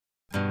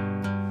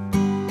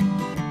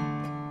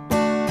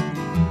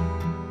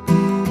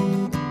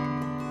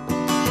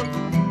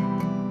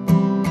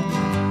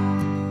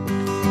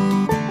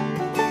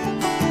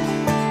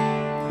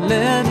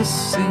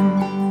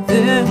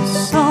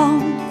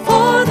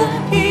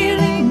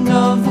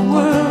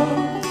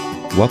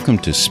Welcome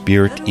to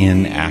Spirit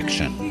in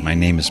Action. My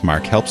name is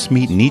Mark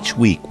Helpsmeet, and each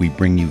week we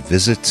bring you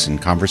visits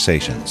and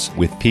conversations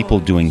with people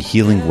doing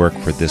healing work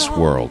for this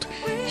world,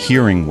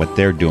 hearing what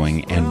they're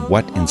doing and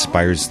what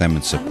inspires them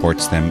and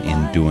supports them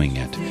in doing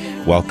it.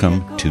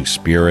 Welcome to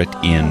Spirit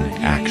in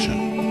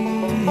Action.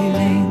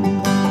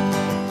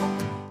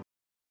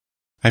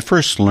 I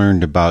first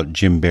learned about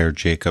Jim Bear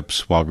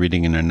Jacobs while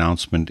reading an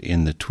announcement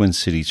in the Twin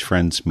Cities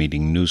Friends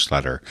Meeting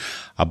newsletter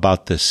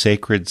about the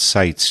Sacred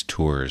Sites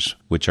tours,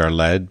 which are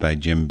led by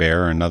Jim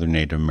Bear and other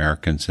Native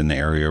Americans in the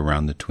area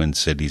around the Twin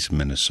Cities of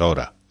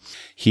Minnesota.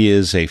 He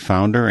is a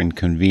founder and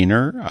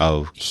convener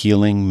of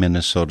Healing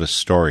Minnesota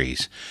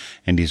Stories,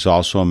 and he's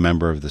also a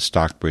member of the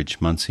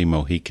Stockbridge-Munsee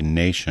Mohican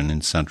Nation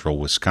in central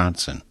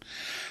Wisconsin.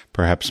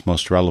 Perhaps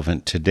most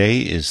relevant today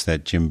is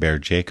that Jim Bear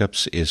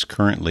Jacobs is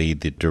currently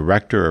the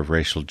Director of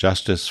Racial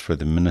Justice for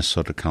the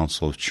Minnesota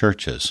Council of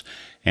Churches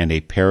and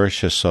a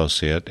parish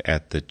associate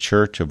at the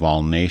Church of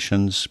All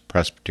Nations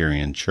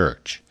Presbyterian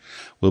Church.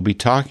 We'll be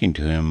talking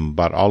to him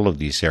about all of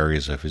these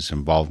areas of his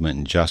involvement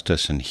in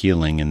justice and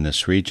healing in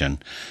this region.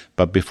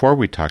 But before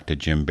we talk to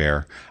Jim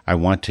Bear, I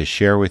want to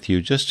share with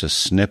you just a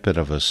snippet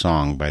of a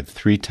song by the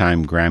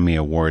three-time Grammy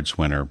Awards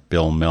winner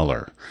Bill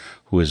Miller,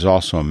 who is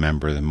also a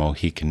member of the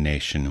Mohican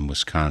Nation in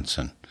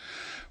Wisconsin.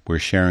 We're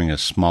sharing a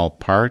small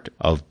part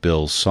of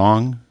Bill's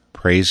song,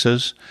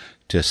 Praises,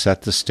 to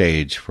set the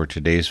stage for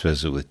today's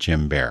visit with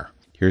Jim Bear.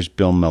 Here's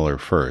Bill Miller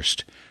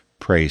first,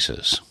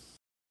 Praises.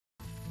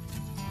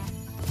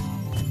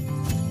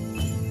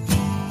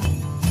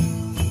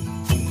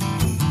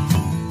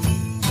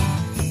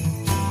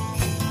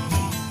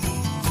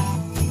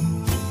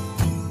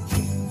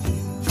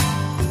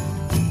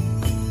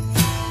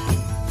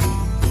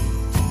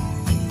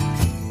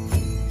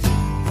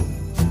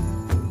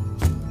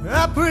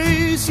 I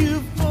praise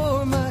you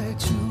for my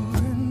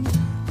children,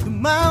 the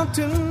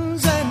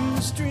mountains and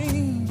the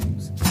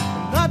streams.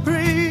 And I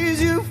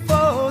praise you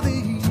for the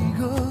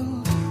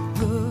eagle,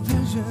 the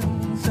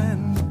visions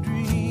and the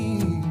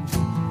dreams.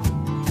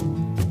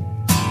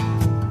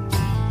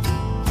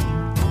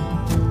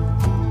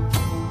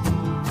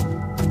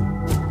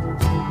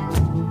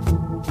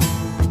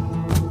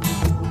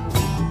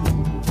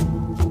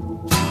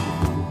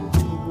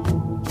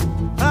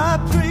 I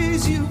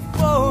praise you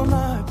for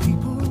my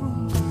people,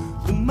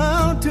 the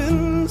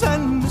mountains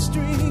and the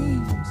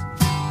streams.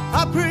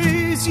 I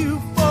praise you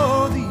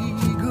for the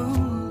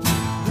eagle,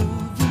 the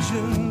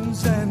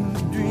visions and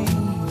the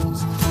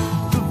dreams.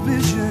 The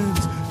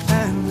visions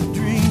and the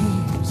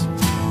dreams.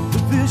 The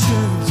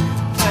visions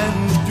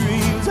and the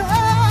dreams.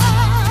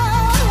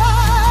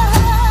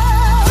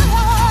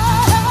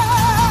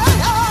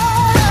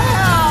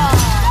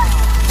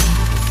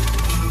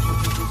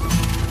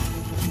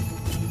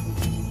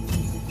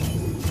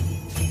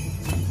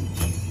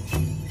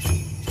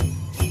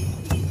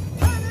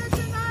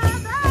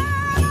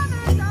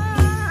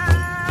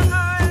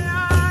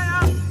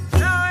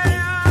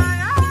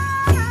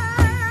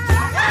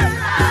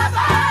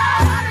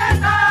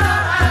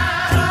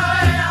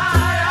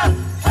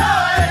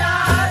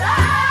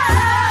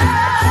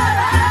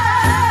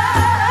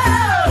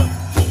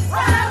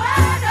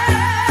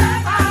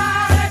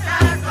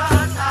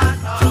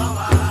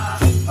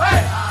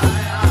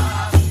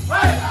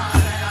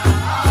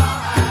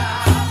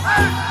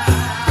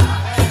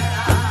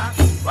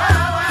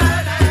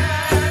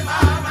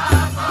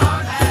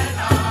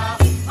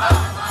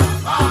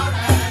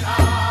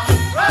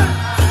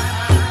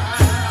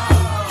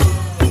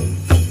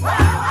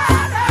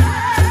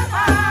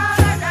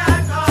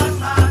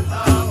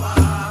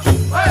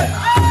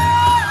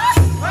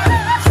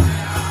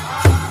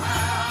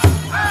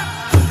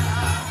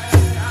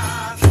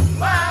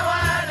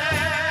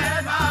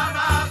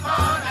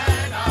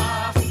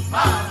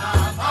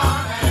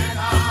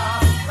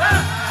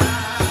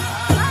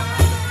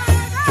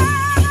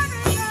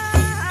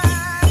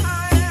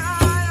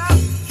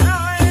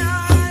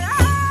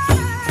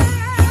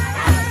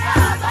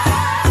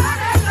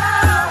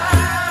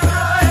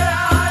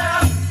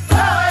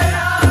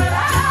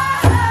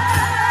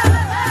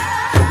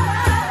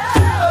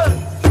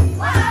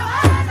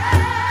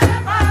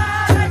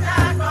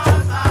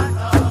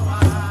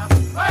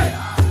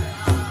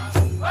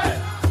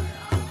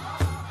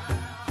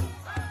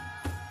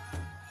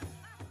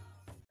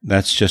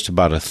 That's just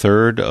about a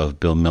third of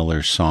Bill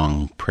Miller's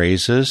song,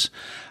 Praises.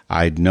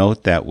 I'd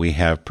note that we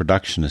have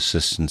production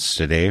assistance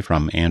today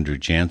from Andrew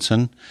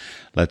Jansen.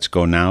 Let's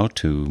go now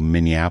to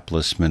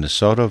Minneapolis,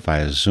 Minnesota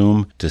via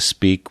Zoom to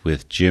speak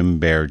with Jim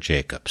Bear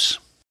Jacobs.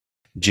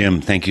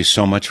 Jim, thank you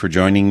so much for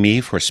joining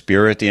me for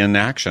Spirit in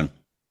Action.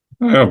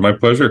 Oh, my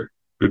pleasure.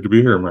 Good to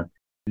be here, Mark.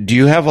 Do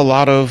you have a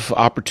lot of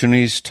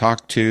opportunities to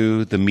talk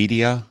to the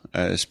media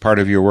as part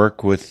of your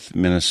work with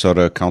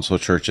Minnesota Council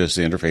of Churches,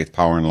 the Interfaith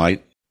Power and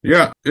Light?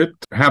 Yeah, it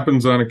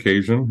happens on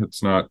occasion.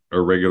 It's not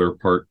a regular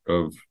part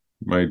of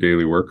my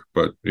daily work,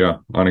 but yeah,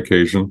 on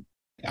occasion.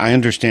 I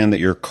understand that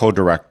you're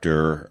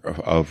co-director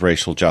of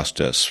racial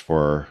justice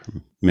for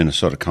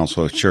Minnesota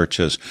Council of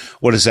Churches.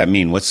 What does that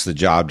mean? What's the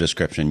job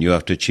description? You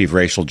have to achieve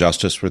racial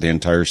justice for the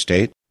entire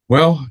state?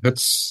 Well,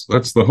 that's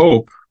the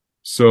hope.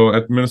 So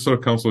at the Minnesota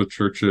Council of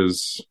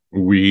Churches,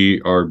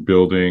 we are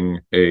building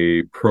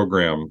a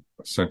program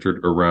centered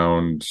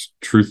around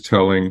truth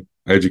telling,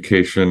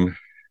 education,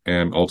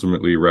 and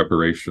ultimately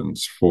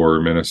reparations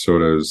for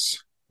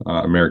Minnesota's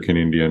American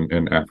Indian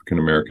and African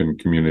American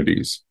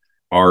communities.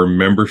 Our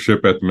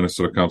membership at the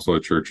Minnesota Council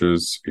of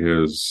Churches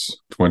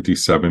is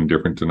 27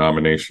 different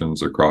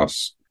denominations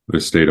across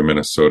the state of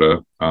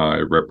Minnesota.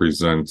 It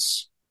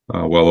represents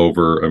well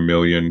over 1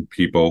 million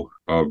people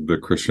of the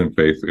Christian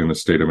faith in the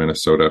state of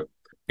Minnesota.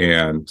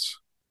 And,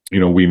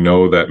 we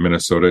know that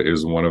Minnesota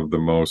is one of the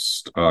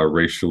most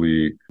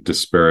racially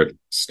disparate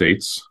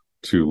states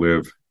to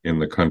live in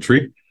the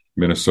country.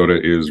 Minnesota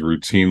is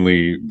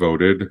routinely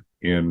voted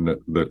in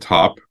the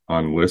top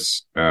on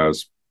lists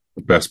as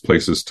best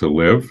places to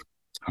live.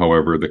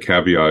 However, the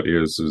caveat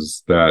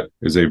is that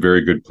is a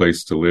very good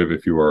place to live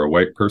if you are a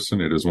white person.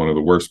 It is one of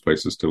the worst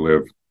places to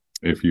live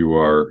if you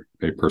are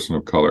a person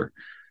of color.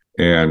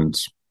 And,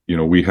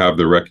 we have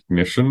the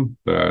recognition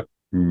that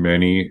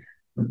many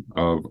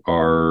of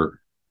our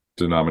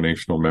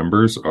denominational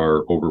members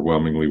are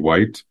overwhelmingly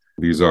white.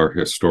 These are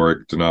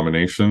historic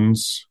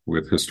denominations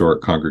with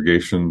historic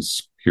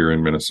congregations here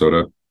in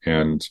Minnesota.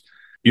 And,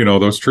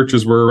 those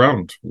churches were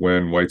around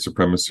when white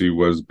supremacy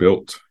was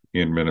built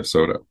in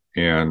Minnesota.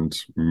 And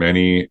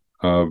many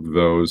of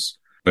those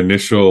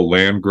initial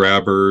land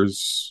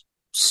grabbers,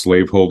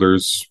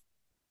 slaveholders,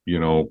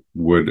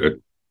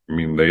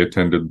 they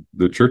attended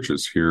the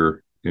churches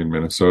here in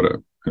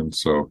Minnesota. And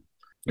so,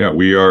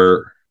 we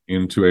are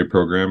into a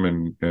program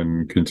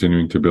and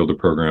continuing to build a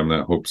program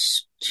that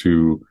hopes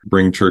to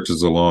bring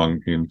churches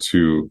along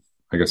into,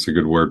 I guess a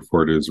good word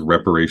for it is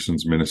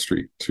reparations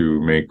ministry,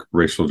 to make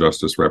racial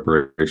justice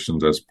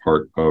reparations as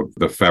part of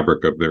the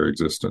fabric of their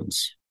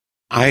existence.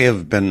 I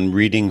have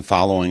been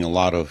following a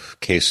lot of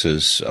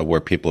cases where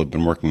people have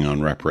been working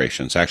on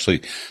reparations.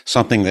 Actually,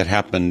 something that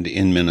happened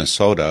in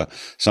Minnesota,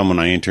 someone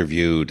I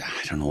interviewed,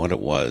 I don't know what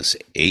it was,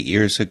 8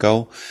 years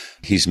ago.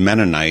 He's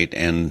Mennonite,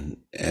 and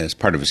as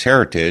part of his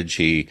heritage,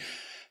 he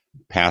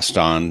passed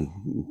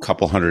on a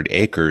couple hundred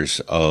acres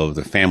of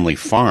the family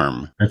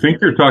farm. I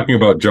think you're talking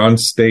about John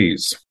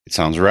Stays. It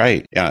sounds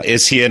right. Yeah.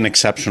 Is he an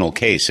exceptional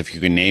case, if you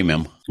can name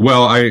him?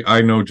 Well,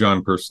 I know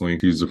John personally.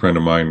 He's a friend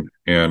of mine.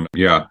 And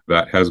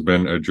that has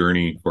been a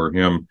journey for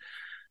him.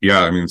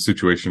 The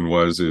situation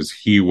is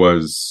he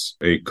was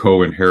a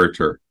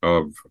co-inheritor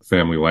of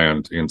family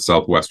land in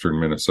southwestern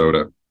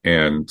Minnesota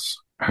and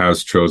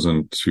has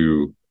chosen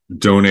to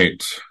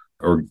donate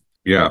or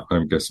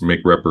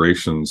make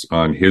reparations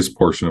on his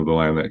portion of the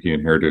land that he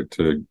inherited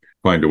to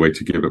find a way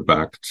to give it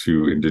back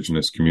to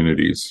indigenous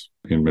communities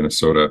in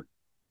Minnesota.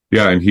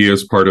 And he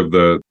is part of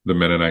the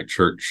Mennonite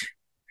Church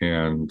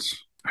and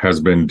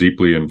has been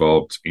deeply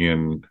involved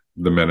in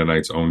the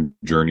Mennonites' own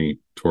journey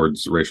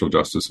towards racial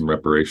justice and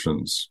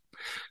reparations,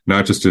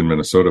 not just in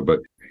Minnesota, but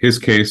his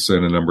case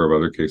and a number of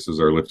other cases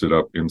are lifted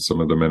up in some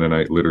of the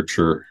Mennonite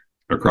literature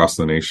across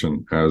the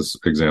nation as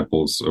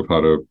examples of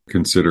how to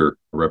consider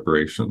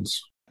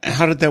reparations.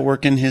 How did that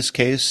work in his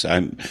case?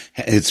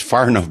 It's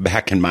far enough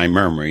back in my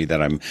memory that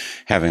I'm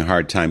having a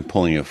hard time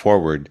pulling it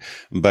forward.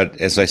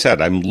 But as I said,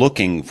 I'm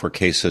looking for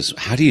cases.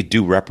 How do you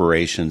do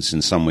reparations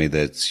in some way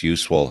that's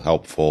useful,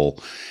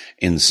 helpful,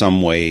 in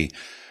some way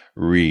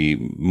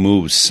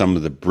removes some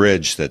of the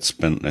bridge that's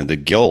been the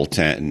guilt,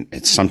 and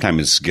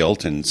sometimes it's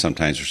guilt and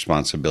sometimes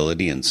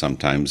responsibility, and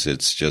sometimes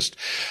it's just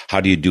how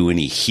do you do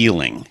any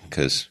healing?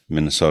 Because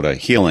Minnesota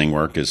healing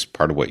work is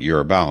part of what you're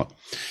about.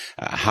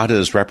 How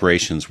does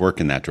reparations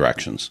work in that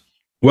directions?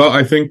 Well,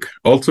 I think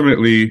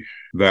ultimately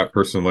that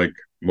person, and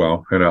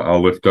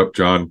I'll lift up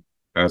John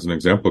as an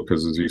example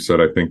because, as you said,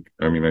 I think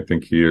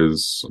he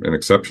is an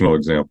exceptional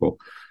example.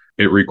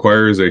 It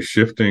requires a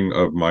shifting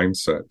of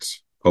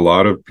mindsets. A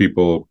lot of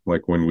people,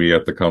 like when we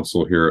at the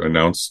council here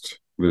announced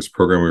this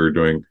program we were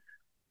doing,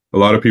 a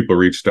lot of people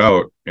reached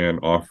out and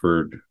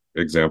offered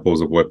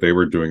examples of what they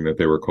were doing that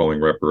they were calling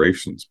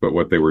reparations. But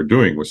what they were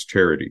doing was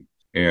charity.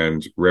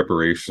 And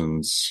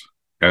reparations,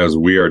 as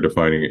we are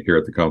defining it here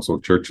at the Council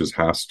of Churches,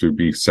 has to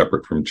be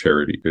separate from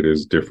charity. It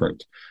is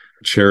different.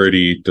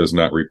 Charity does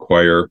not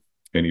require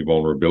any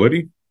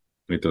vulnerability.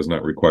 It does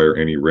not require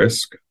any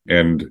risk.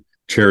 And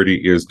charity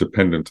is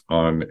dependent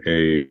on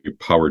a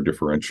power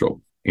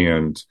differential.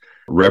 And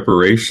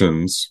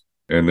reparations,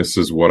 and this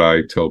is what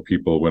I tell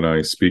people when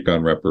I speak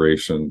on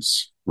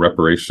reparations,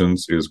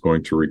 reparations is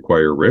going to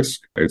require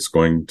risk. It's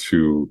going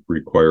to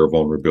require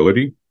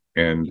vulnerability,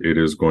 and it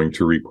is going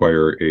to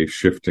require a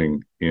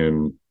shifting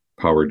in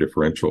power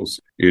differentials.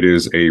 It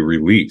is a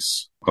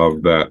release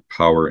of that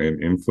power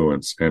and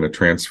influence and a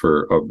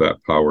transfer of that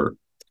power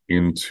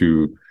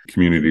into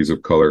communities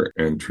of color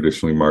and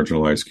traditionally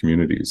marginalized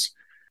communities.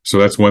 So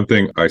that's one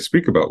thing I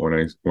speak about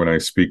when I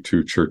speak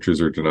to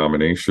churches or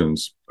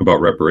denominations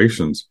about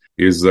reparations,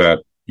 is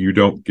that you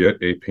don't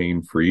get a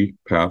pain-free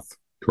path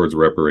towards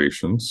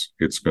reparations.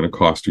 It's going to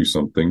cost you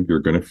something. You're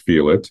going to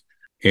feel it.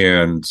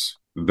 And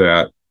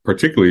that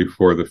particularly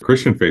for the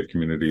Christian faith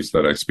communities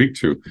that I speak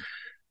to,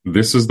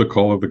 this is the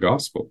call of the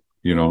gospel.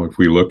 If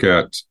we look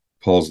at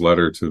Paul's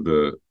letter to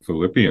the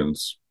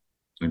Philippians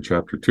in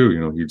chapter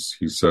 2,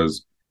 he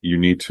says, you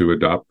need to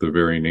adopt the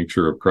very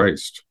nature of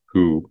Christ,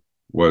 who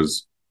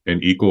was an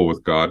equal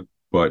with God,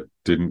 but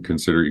didn't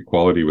consider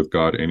equality with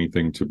God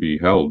anything to be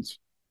held.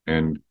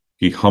 And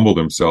he humbled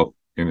himself.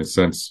 In a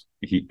sense,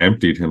 he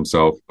emptied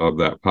himself of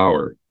that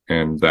power.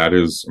 And that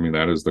is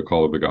the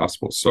call of the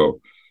gospel.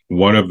 So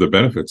one of the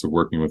benefits of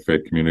working with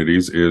faith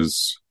communities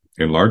is,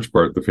 in large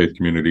part, the faith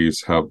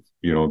communities have,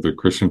 the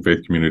Christian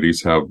faith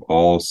communities have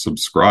all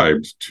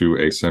subscribed to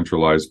a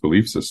centralized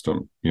belief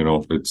system.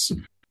 It's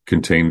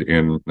contained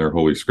in their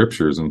holy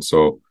scriptures. And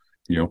so,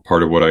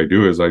 part of what I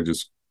do is I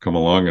just come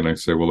along and I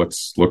say, well,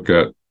 let's look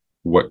at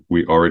what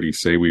we already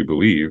say we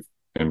believe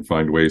and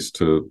find ways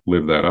to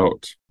live that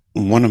out.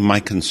 One of my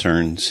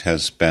concerns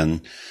has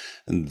been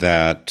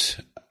that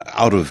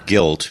out of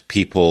guilt,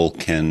 people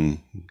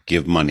can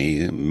give money.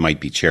 It might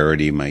be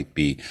charity, might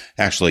be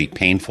actually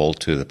painful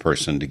to the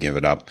person to give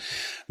it up.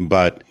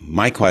 But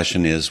my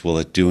question is, will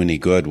it do any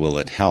good? Will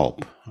it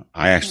help?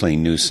 I actually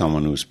knew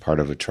someone who was part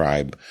of a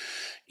tribe,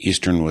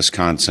 Eastern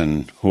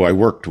Wisconsin, who I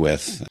worked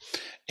with,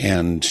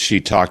 and she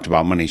talked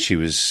about money she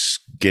was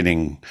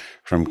getting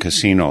from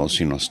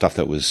casinos, stuff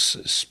that was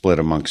split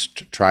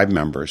amongst tribe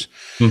members.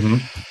 Mm-hmm.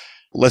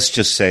 Let's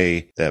just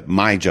say that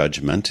my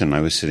judgment, and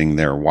I was sitting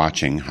there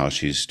watching how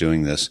she's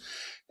doing this,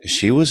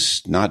 she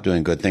was not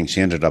doing good things. She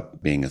ended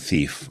up being a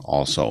thief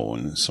also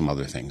and some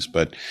other things.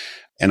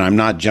 And I'm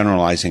not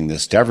generalizing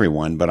this to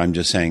everyone, but I'm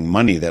just saying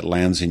money that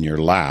lands in your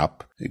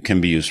lap can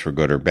be used for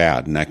good or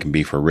bad. And that can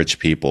be for rich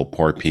people,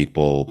 poor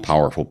people,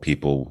 powerful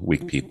people,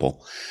 weak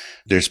people.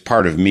 There's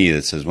part of me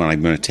that says when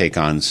I'm going to take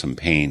on some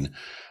pain,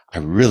 I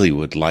really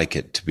would like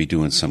it to be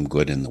doing some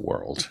good in the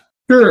world.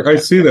 Sure, I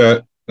see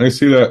that.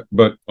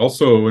 But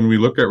also when we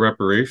look at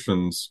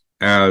reparations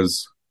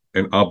as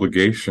an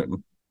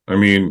obligation,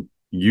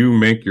 you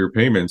make your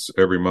payments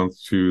every month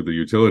to the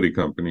utility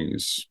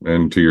companies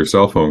and to your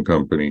cell phone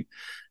company,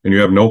 and you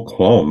have no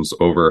qualms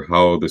over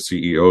how the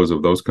CEOs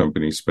of those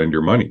companies spend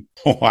your money.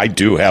 Oh, I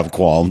do have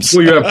qualms.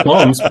 Well, you have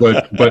qualms,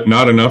 but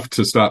not enough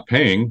to stop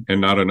paying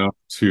and not enough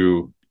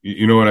to,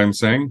 you know what I'm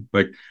saying?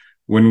 Like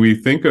when we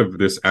think of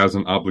this as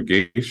an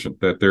obligation,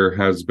 that there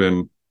has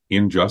been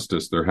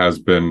injustice, there has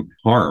been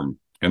harm,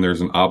 and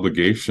there's an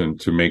obligation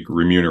to make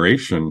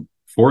remuneration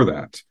for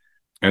that.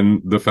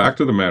 And the fact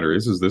of the matter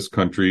is this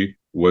country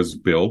was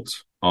built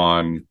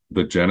on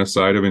the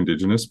genocide of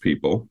indigenous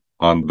people,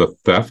 on the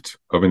theft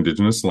of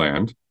indigenous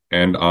land,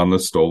 and on the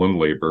stolen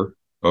labor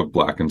of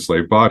Black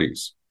enslaved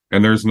bodies.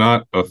 And there's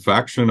not a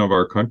faction of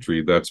our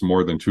country that's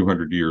more than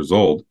 200 years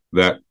old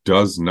that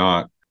does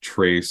not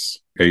trace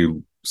a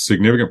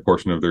significant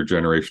portion of their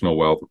generational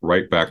wealth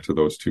right back to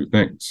those two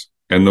things.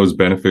 And those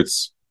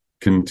benefits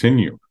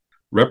continue.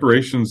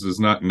 Reparations does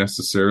not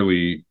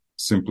necessarily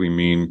simply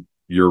mean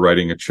you're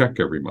writing a check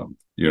every month.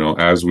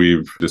 As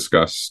we've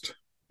discussed,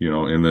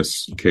 in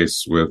this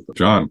case with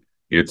John,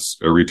 it's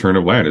a return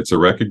of land. It's a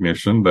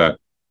recognition that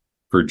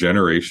for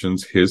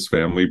generations, his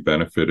family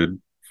benefited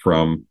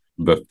from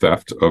the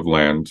theft of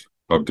land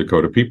of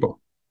Dakota people.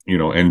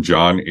 And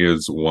John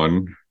is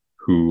one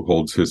who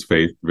holds his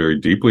faith very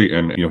deeply.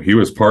 And, he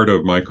was part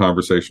of my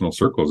conversational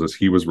circles as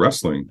he was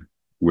wrestling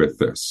with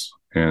this.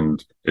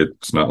 And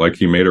it's not like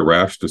he made a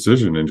rash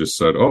decision and just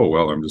said, oh,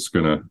 well, I'm just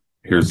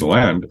here's the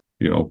land,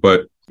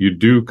 but you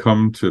do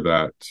come to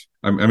that.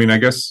 I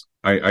guess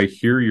I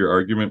hear your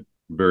argument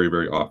very,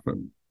 very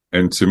often.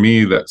 And to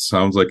me, that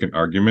sounds like an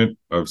argument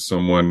of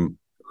someone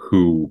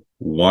who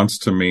wants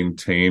to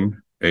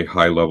maintain a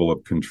high level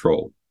of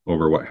control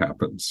over what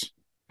happens.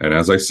 And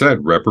as I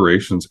said,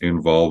 reparations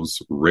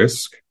involves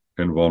risk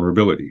and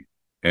vulnerability.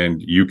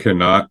 And you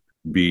cannot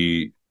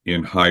be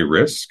in high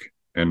risk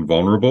and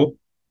vulnerable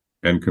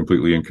and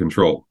completely in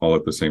control all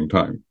at the same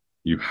time.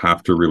 You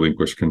have to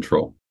relinquish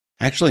control.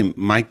 Actually,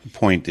 my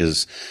point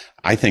is,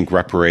 I think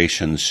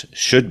reparations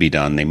should be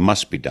done. They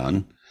must be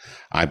done.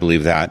 I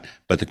believe that.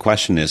 But the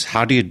question is,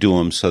 how do you do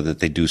them so that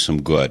they do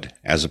some good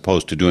as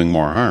opposed to doing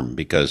more harm?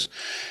 Because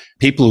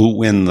people who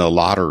win the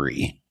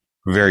lottery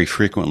very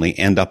frequently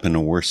end up in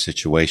a worse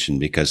situation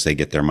because they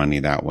get their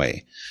money that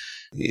way.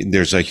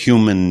 There's a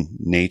human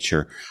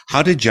nature.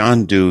 How did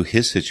John do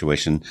his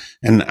situation?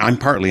 And I'm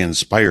partly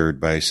inspired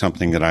by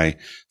something that I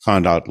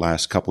found out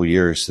last couple of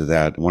years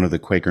that one of the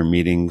Quaker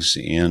meetings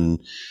in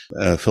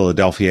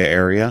Philadelphia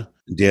area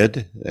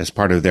did as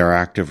part of their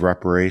act of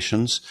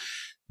reparations.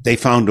 They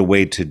found a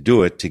way to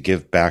do it, to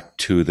give back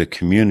to the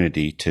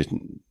community,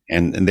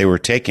 and they were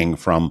taking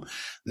from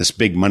this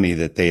big money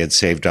that they had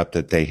saved up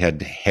that they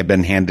had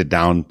been handed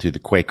down to the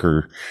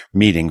Quaker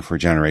meeting for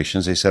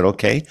generations. They said,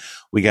 okay,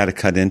 we got to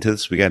cut into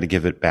this. We got to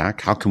give it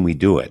back. How can we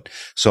do it?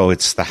 So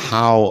it's the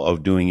how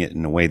of doing it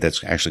in a way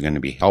that's actually going to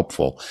be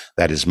helpful.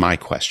 That is my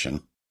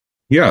question.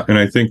 Yeah. And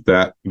I think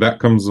that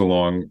comes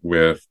along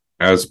with,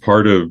 as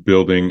part of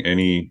building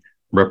any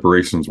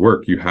reparations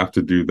work, you have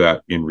to do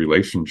that in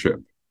relationship.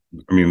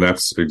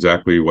 That's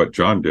exactly what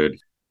John did.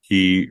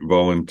 He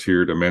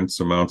volunteered immense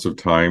amounts of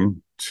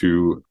time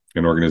to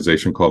an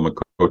organization called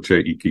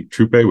Makoche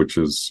Ikikchupe, which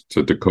is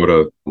a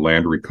Dakota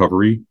land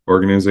recovery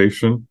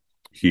organization.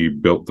 He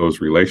built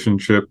those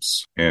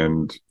relationships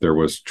and there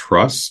was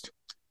trust.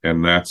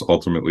 And that's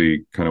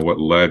ultimately kind of what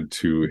led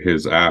to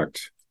his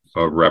act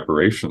of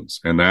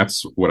reparations. And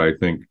that's what I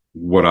think,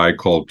 what I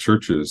call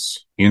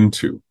churches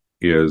into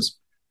is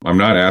I'm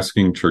not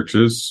asking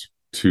churches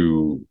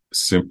to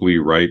simply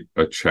write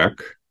a check.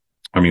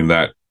 I mean,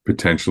 that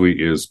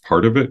potentially is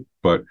part of it.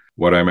 But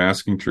what I'm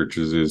asking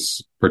churches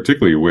is,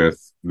 particularly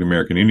with the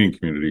American Indian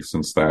community,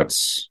 since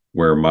that's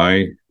where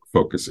my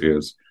focus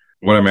is,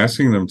 what I'm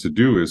asking them to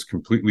do is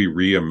completely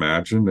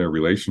reimagine their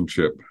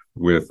relationship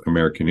with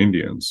American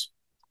Indians.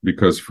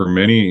 Because for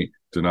many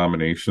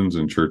denominations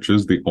and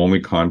churches, the only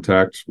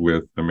contact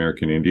with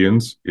American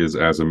Indians is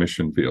as a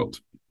mission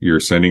field. You're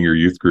sending your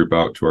youth group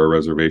out to our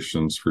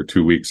reservations for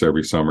 2 weeks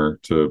every summer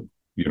to,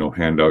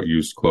 hand out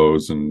used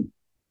clothes and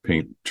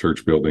paint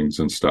church buildings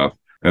and stuff.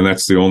 And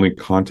that's the only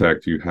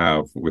contact you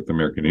have with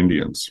American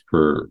Indians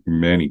for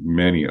many,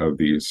 many of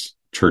these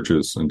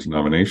churches and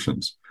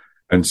denominations.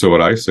 And so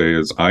what I say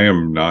is I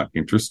am not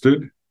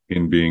interested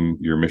in being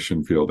your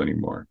mission field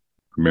anymore.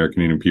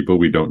 American Indian people,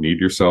 we don't need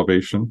your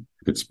salvation.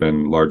 It's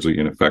been largely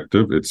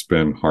ineffective. It's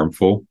been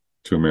harmful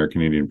to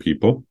American Indian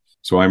people.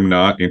 So I'm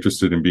not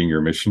interested in being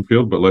your mission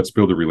field, but let's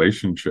build a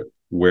relationship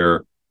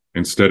where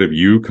instead of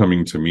you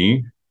coming to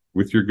me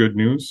with your good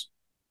news,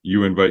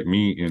 you invite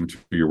me into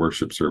your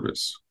worship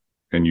service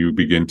and you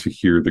begin to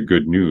hear the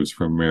good news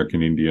from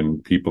American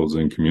Indian peoples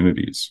and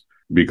communities.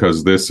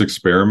 Because this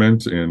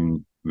experiment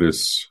in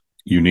this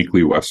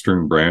uniquely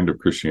Western brand of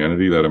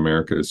Christianity that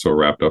America is so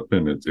wrapped up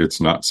in,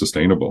 it's not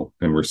sustainable.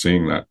 And we're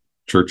seeing that.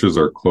 Churches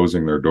are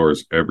closing their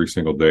doors every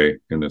single day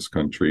in this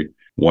country.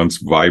 Once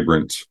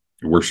vibrant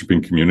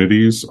worshiping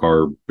communities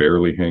are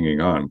barely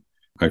hanging on.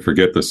 I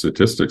forget the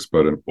statistics,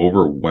 but an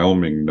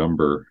overwhelming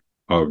number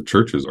of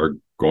churches are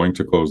going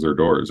to close their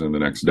doors in the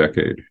next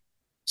decade.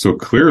 So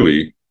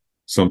clearly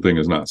something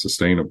is not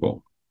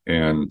sustainable.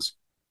 And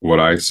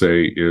what I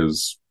say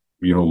is,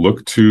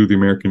 look to the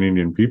American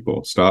Indian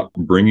people. Stop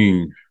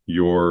bringing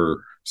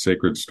your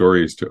sacred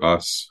stories to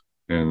us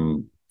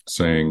and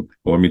saying,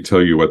 well, let me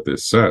tell you what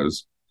this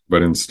says.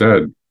 But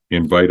instead,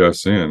 invite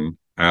us in,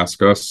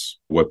 ask us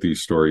what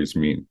these stories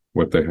mean,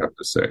 what they have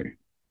to say.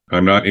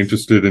 I'm not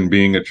interested in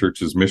being a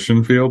church's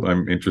mission field.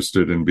 I'm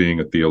interested in being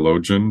a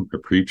theologian, a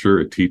preacher,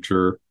 a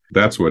teacher.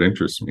 That's what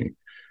interests me.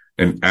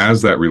 And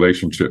as that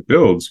relationship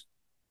builds,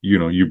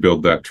 you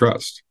build that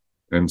trust.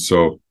 And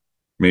so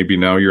maybe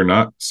now you're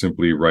not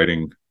simply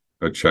writing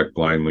a check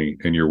blindly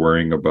and you're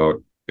worrying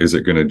about, is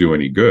it going to do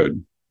any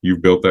good?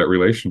 You've built that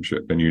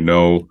relationship and you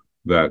know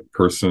that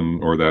person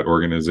or that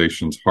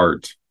organization's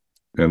heart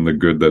and the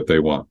good that they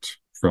want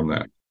from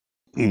that.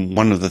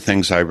 One of the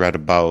things I read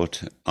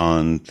about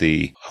on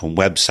the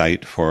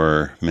website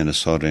for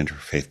Minnesota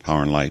Interfaith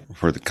Power and Light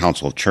for the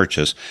Council of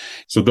Churches.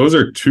 So those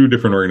are two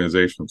different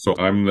organizations. So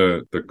I'm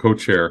the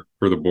co-chair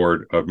for the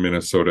board of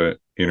Minnesota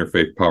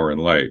Interfaith Power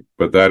and Light,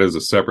 but that is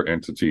a separate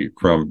entity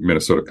from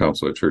Minnesota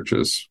Council of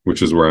Churches,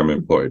 which is where I'm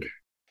employed.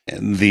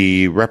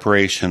 The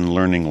Reparation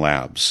Learning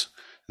Labs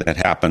that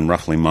happen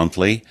roughly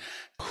monthly,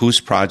 whose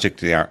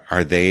project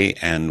are they,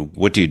 and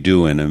what do you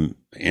do in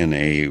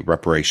a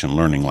Reparation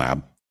Learning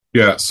Lab?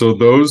 Yeah, so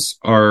those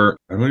are,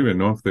 I don't even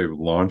know if they've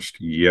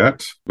launched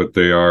yet, but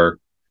they are,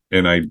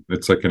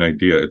 it's like an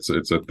idea. It's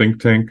a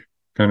think tank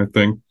kind of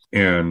thing.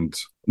 And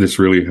this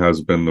really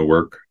has been the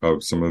work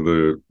of some of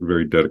the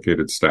very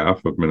dedicated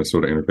staff of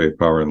Minnesota Interfaith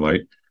Power and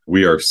Light.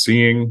 We are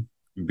seeing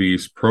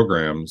these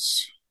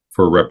programs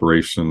for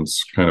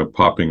reparations kind of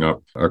popping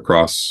up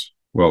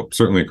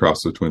certainly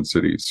across the Twin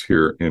Cities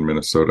here in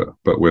Minnesota,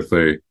 but with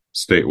a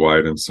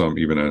statewide and some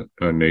even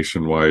a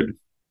nationwide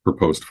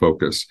proposed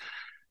focus.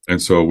 And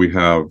so we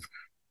have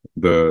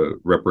the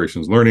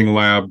Reparations Learning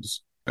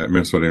Labs at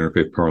Minnesota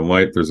Interfaith Power and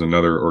Light. There's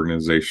another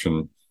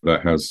organization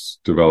that has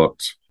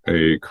developed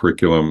a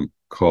curriculum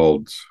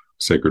called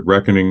Sacred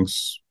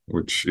Reckonings,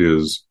 which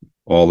is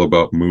all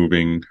about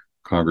moving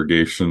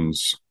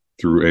congregations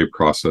through a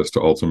process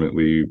to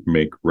ultimately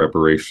make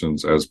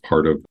reparations as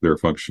part of their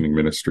functioning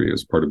ministry,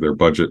 as part of their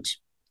budget.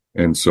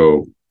 And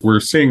so we're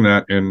seeing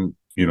that, and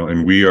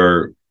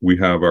we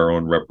have our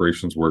own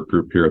reparations work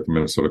group here at the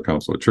Minnesota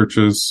Council of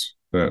Churches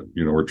that,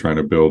 we're trying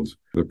to build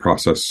the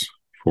process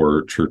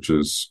for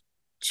churches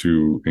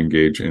to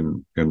engage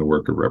in the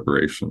work of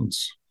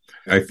reparations.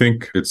 I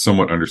think it's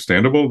somewhat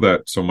understandable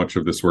that so much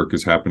of this work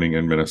is happening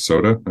in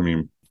Minnesota. I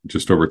mean,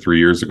 just over 3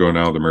 years ago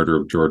now, the murder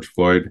of George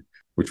Floyd,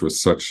 which was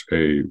such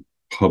a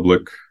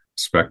public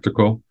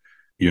spectacle,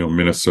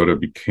 Minnesota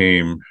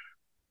became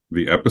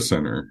the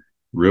epicenter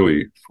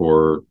really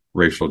for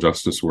racial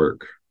justice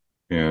work.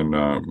 And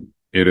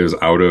it is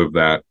out of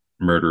that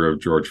murder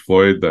of George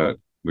Floyd that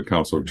the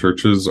Council of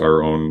Churches,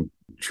 our own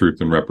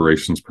Truth and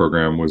Reparations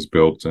program, was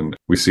built. And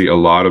we see a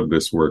lot of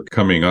this work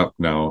coming up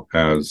now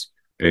as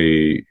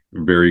a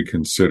very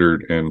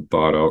considered and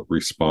thought out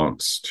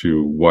response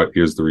to what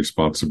is the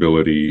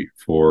responsibility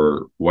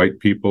for white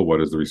people,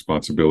 what is the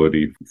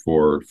responsibility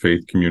for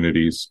faith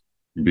communities,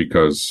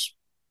 because,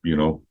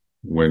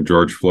 when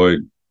George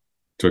Floyd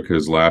took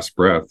his last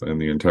breath and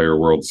the entire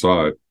world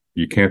saw it,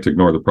 you can't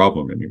ignore the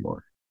problem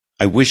anymore.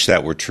 I wish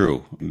that were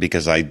true,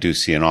 because I do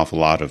see an awful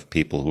lot of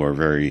people who are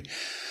very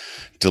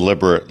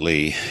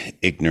deliberately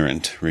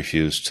ignorant,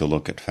 refuse to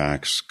look at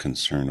facts,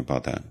 concerned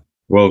about that.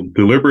 Well,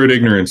 deliberate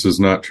ignorance is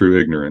not true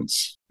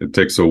ignorance. It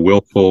takes a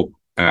willful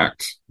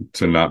act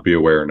to not be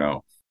aware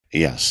now.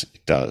 Yes,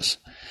 it does.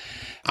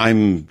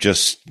 I'm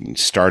just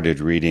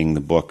started reading the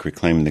book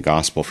Reclaiming the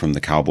Gospel from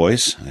the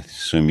Cowboys. I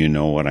assume you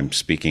know what I'm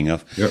speaking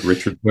of. Yeah,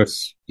 Richard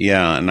Bliss.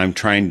 Yeah, and I'm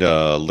trying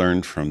to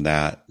learn from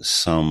that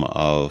some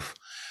of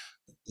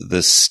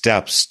the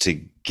steps to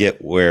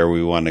get where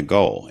we want to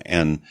go.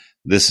 And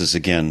this is,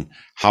 again,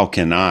 how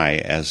can I,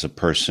 as a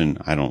person,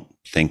 I don't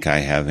think I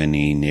have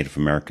any Native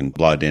American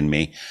blood in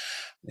me.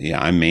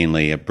 Yeah, I'm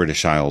mainly a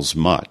British Isles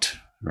mutt,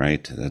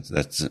 right?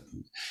 That's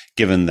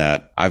given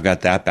that I've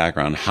got that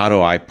background. How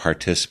do I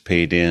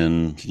participate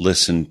in,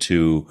 listen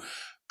to,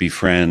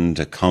 befriend,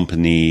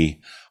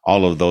 accompany,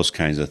 all of those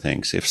kinds of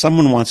things? If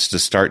someone wants to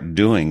start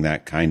doing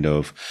that kind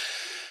of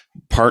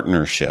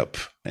partnership,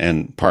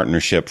 and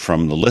partnership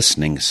from the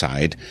listening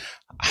side,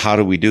 how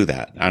do we do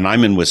that? And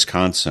I'm in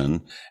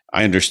Wisconsin.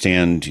 I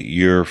understand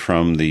you're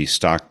from the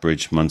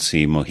Stockbridge,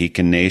 Muncie,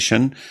 Mohican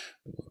Nation,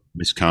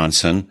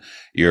 Wisconsin.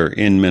 You're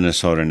in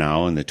Minnesota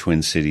now, in the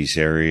Twin Cities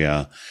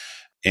area.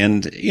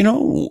 And, you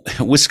know,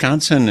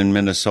 Wisconsin and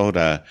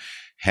Minnesota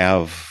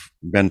have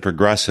been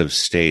progressive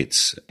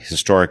states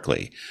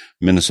historically.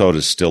 Minnesota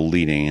is still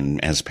leading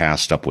and has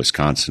passed up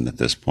Wisconsin at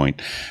this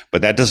point.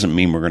 But that doesn't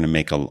mean we're going to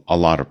make a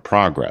lot of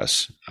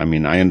progress. I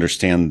mean, I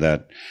understand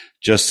that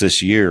just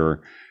this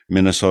year,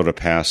 Minnesota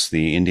passed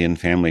the Indian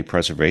Family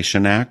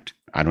Preservation Act.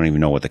 I don't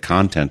even know what the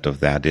content of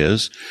that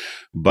is,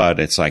 but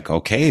it's like,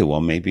 okay,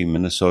 well, maybe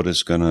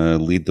Minnesota's going to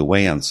lead the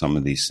way on some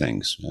of these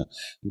things.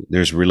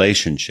 There's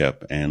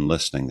relationship and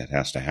listening that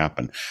has to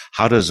happen.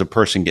 How does a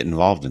person get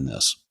involved in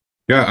this?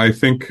 Yeah, I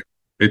think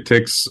it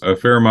takes a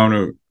fair amount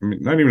of,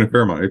 not even a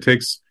fair amount, it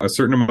takes a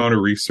certain amount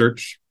of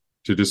research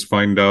to just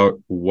find out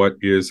what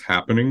is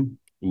happening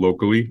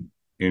locally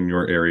in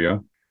your area.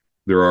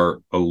 There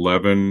are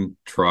 11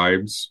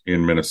 tribes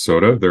in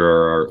Minnesota. There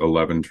are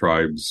 11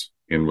 tribes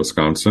in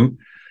Wisconsin.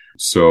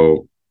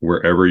 So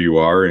wherever you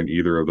are in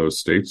either of those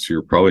states,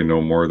 you're probably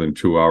no more than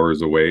 2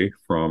 hours away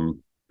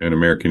from an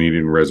American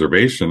Indian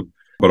reservation,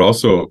 but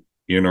also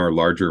in our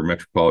larger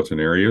metropolitan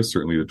areas,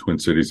 certainly the Twin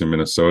Cities in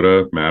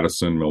Minnesota,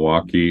 Madison,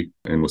 Milwaukee,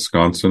 and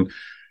Wisconsin,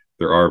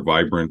 there are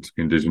vibrant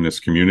Indigenous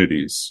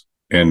communities.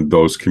 And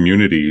those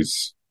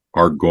communities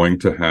are going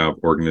to have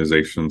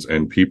organizations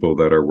and people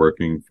that are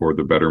working for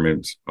the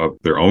betterment of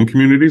their own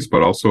communities,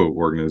 but also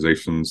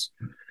organizations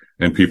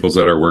and peoples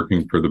that are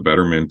working for the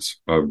betterment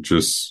of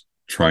just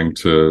trying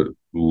to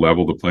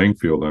level the playing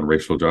field on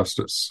racial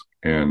justice.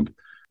 And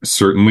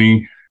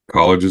certainly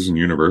colleges and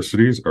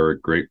universities are a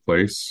great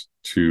place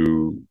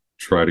to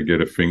try to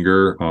get a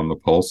finger on the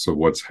pulse of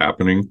what's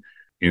happening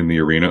in the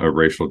arena of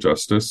racial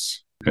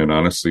justice. And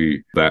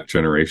honestly, that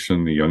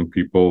generation, the young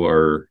people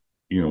are,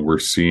 we're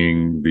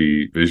seeing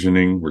the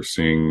visioning, we're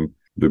seeing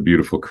the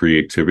beautiful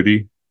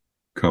creativity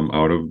come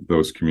out of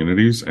those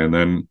communities. And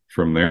then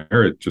from there,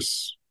 it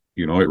just,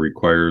 it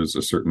requires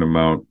a certain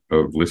amount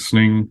of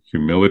listening,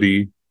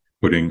 humility,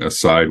 putting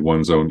aside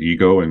one's own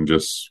ego, and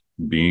just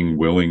being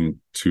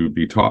willing to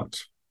be taught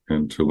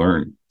and to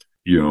learn.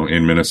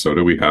 In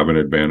Minnesota, we have an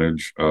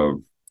advantage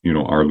of,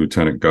 our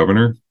lieutenant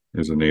governor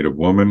is a Native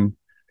woman,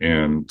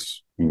 and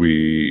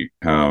we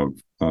have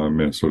a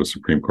Minnesota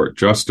Supreme Court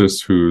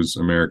justice who's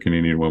American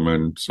Indian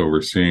woman. So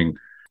we're seeing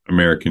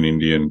American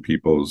Indian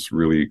peoples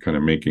really kind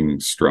of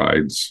making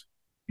strides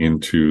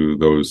into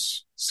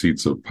those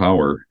seats of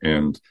power.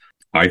 And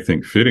I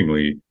think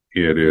fittingly,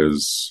 it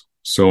is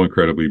so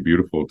incredibly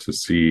beautiful to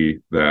see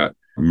that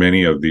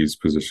many of these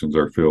positions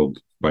are filled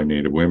by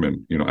Native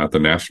women. At the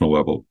national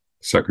level,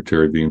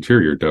 Secretary of the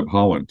Interior, Deb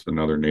Haaland,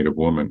 another Native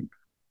woman.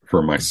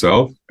 For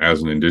myself,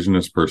 as an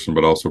Indigenous person,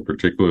 but also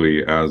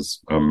particularly as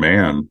a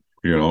man,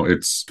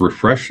 it's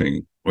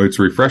refreshing. It's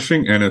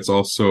refreshing, and it's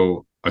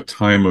also a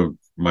time of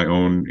my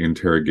own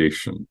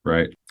interrogation,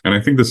 right? And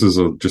I think this is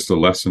just a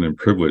lesson in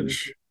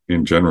privilege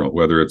in general,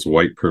 whether it's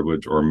white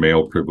privilege or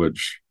male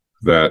privilege,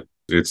 that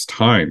it's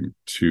time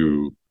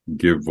to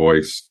give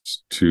voice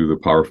to the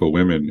powerful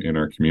women in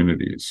our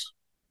communities.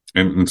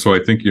 And so I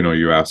think,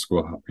 you ask,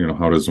 well,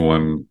 how does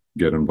one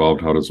get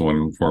involved? How does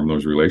one form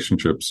those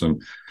relationships?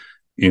 And,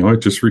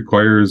 it just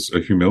requires a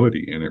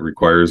humility, and it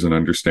requires an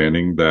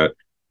understanding that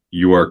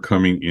you are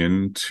coming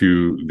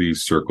into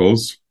these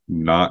circles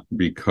not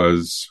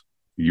because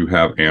you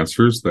have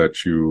answers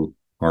that you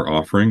are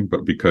offering,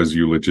 but because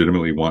you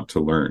legitimately want to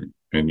learn,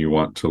 and you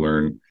want to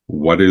learn,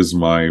 what is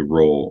my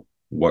role?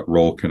 What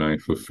role can I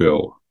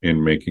fulfill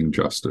in making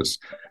justice?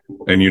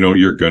 And,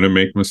 you're going to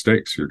make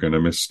mistakes. You're going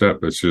to misstep.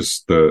 It's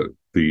just the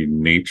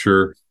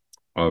nature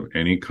of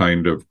any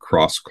kind of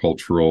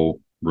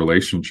cross-cultural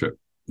relationship.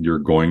 You're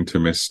going to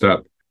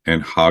misstep.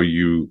 And how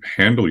you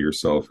handle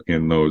yourself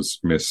in those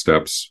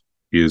missteps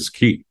is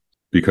key,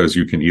 because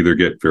you can either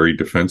get very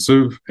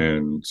defensive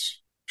and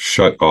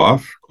shut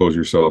off, close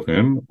yourself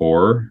in,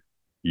 or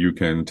you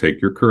can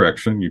take your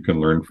correction, you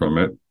can learn from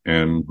it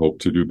and hope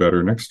to do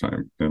better next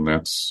time. And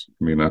that's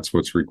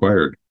what's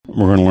required.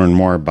 We're going to learn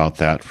more about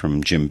that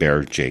from Jim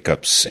Bear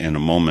Jacobs in a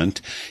moment.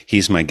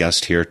 He's my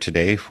guest here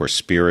today for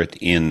Spirit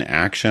in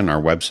Action.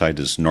 Our website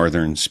is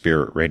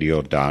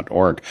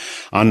northernspiritradio.org.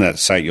 On that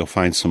site, you'll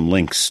find some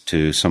links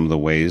to some of the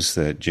ways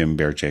that Jim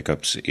Bear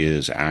Jacobs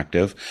is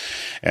active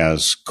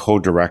as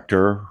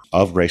co-director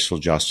of racial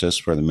justice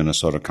for the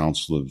Minnesota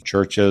Council of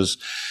Churches,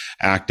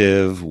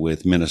 active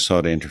with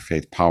Minnesota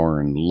Interfaith Power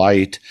and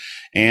Light,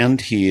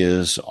 and he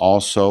is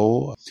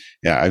also,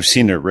 I've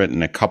seen it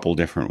written a couple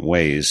different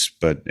ways,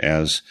 but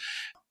as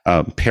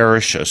a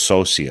parish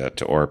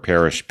associate or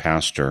parish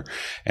pastor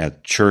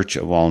at Church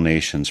of All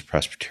Nations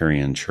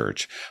Presbyterian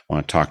Church. I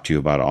want to talk to you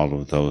about all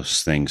of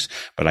those things,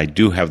 but I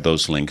do have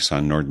those links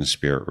on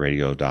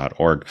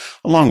northernspiritradio.org,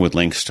 along with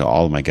links to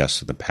all of my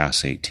guests of the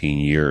past 18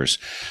 years.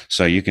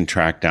 So you can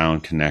track down,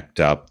 connect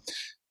up,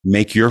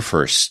 make your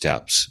first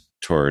steps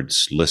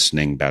towards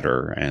listening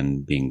better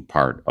and being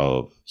part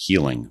of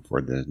healing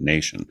for the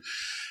nation.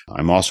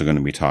 I'm also going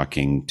to be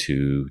talking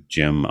to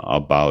Jim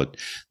about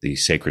the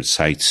Sacred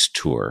Sites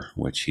Tour,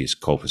 which he's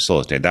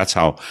co-facilitated. That's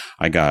how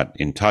I got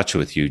in touch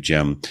with you,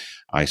 Jim.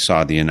 I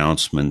saw the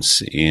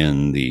announcements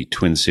in the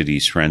Twin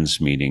Cities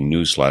Friends Meeting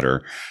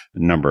newsletter a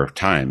number of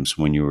times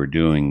when you were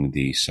doing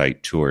the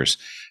site tours.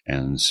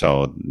 And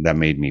so that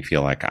made me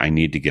feel like I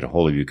need to get a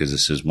hold of you because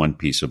this is one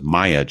piece of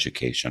my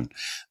education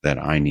that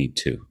I need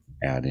to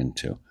add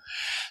into.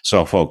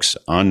 So folks,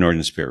 on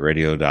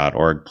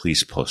northernspiritradio.org,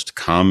 please post a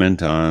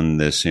comment on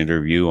this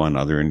interview, on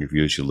other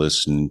interviews you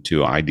listen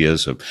to,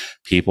 ideas of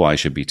people I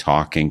should be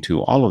talking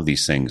to. All of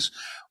these things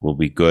will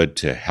be good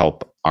to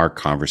help our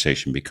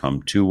conversation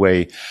become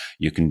two-way.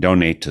 You can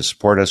donate to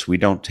support us. We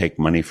don't take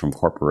money from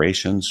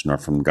corporations nor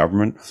from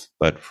government,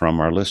 but from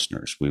our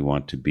listeners. We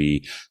want to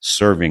be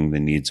serving the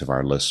needs of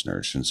our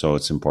listeners. And so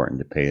it's important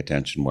to pay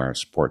attention where our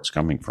support's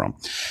coming from.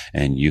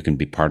 And you can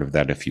be part of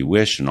that if you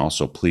wish. And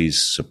also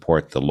please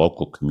support the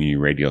local community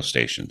radio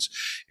stations.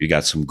 You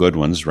got some good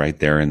ones right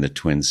there in the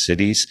Twin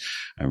Cities.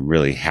 I'm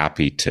really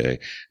happy to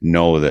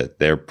know that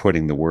they're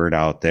putting the word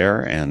out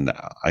there. And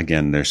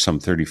again, there's some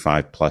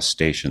 35 plus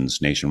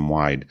stations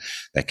nationwide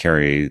that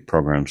carry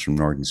programs from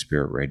Northern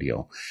Spirit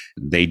Radio.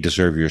 They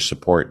deserve your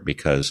support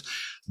because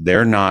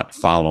they're not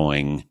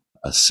following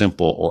a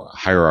simple or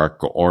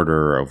hierarchical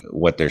order of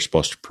what they're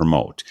supposed to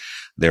promote.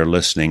 They're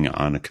listening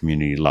on a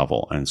community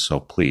level. And so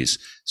please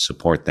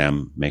support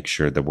them. Make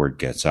sure the word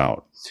gets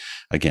out.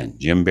 Again,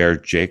 Jim Bear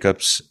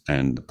Jacobs,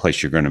 and the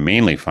place you're going to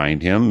mainly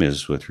find him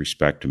is with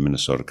respect to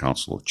Minnesota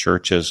Council of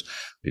Churches.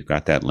 We've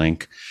got that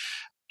link.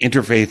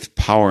 Interfaith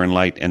Power and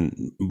Light.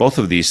 And both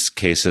of these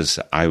cases,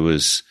 I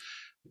was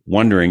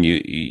wondering,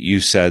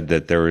 you said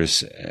that there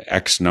is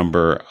X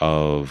number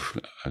of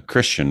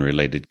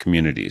Christian-related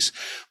communities.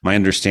 My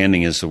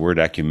understanding is the word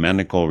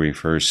ecumenical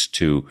refers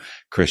to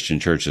Christian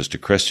churches to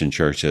Christian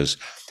churches.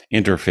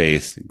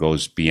 Interfaith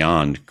goes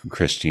beyond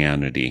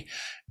Christianity.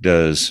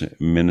 Does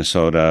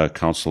Minnesota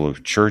Council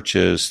of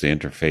Churches, the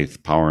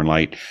Interfaith Power and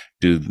Light,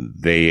 do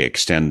they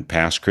extend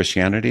past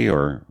Christianity,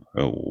 or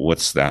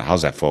what's that?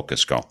 How's that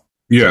focus go?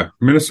 Yeah,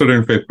 Minnesota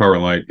Interfaith Power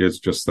and Light is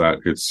just that.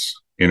 It's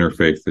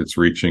interfaith. It's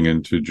reaching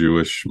into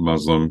Jewish,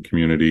 Muslim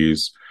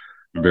communities,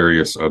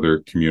 various other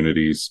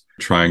communities,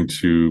 trying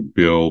to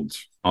build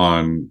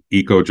on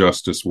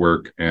eco-justice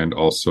work and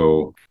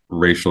also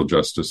racial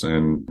justice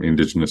and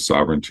indigenous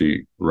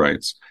sovereignty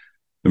rights.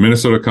 The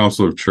Minnesota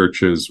Council of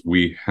Churches,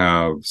 we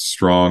have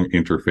strong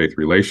interfaith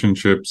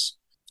relationships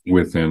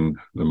within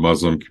the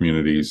Muslim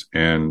communities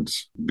and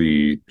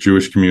the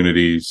Jewish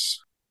communities.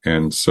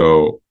 And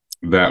so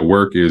that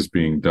work is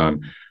being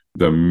done.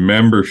 The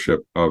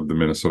membership of the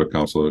Minnesota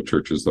Council of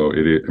Churches, though,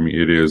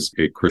 it is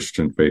a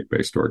Christian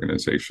faith-based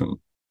organization.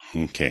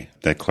 Okay,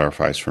 that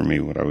clarifies for me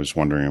what I was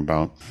wondering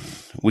about.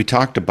 We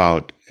talked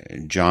about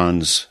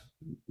John's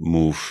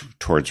move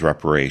towards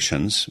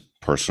reparations,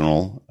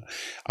 personal.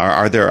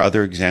 Are there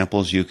other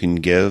examples you can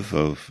give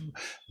of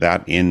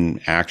that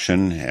in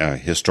action,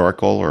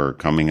 historical or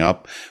coming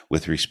up,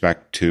 with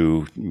respect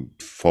to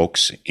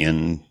folks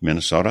in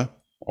Minnesota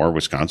or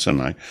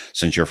Wisconsin?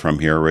 Since you're from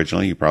here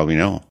originally, you probably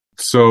know.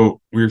 So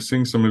we're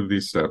seeing some of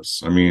these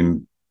steps. I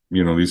mean,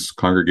 these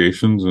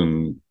congregations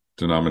and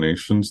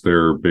denominations,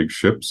 they're big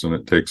ships, and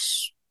it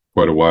takes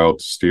quite a while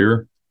to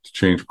steer, to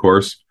change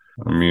course.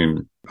 I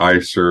mean, I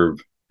serve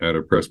at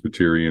a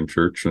Presbyterian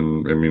church,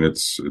 and I mean,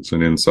 it's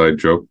an inside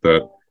joke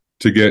that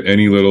to get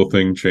any little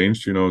thing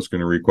changed, it's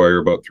going to require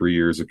about 3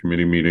 years of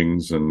committee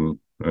meetings and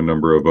a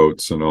number of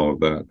votes and all of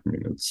that. I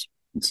mean,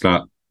 it's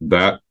not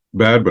that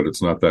bad, but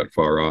it's not that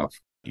far off.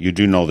 You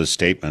do know the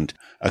statement.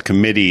 A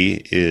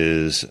committee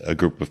is a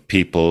group of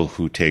people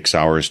who takes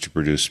hours to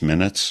produce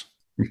minutes.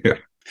 Yeah.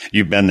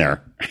 You've been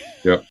there.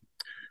 Yep.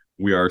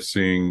 We are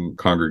seeing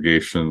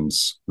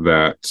congregations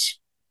that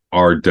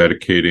are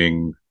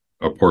dedicating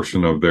a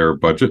portion of their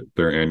budget,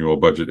 their annual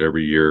budget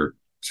every year,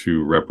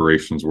 to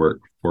reparations work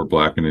for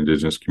Black and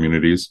Indigenous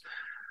communities.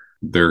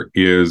 There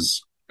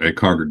is a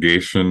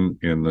congregation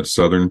in the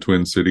southern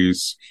Twin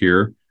Cities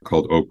here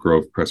called Oak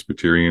Grove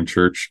Presbyterian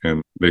Church,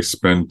 and they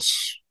spent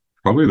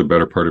probably the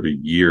better part of a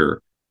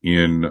year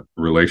in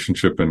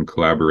relationship and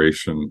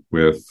collaboration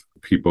with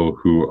people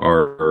who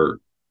are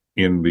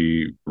in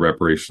the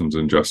reparations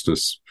and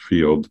justice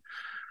field.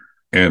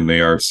 And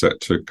they are set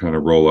to kind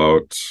of roll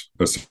out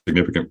a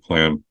significant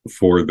plan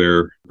for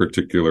their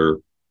particular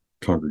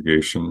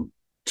congregation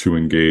to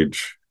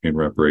engage in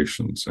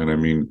reparations. And I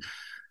mean,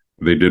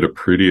 they did a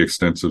pretty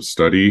extensive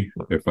study.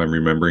 If I'm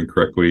remembering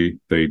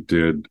correctly, they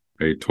did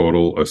a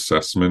total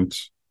assessment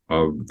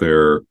of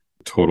their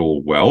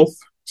total wealth.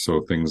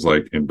 So things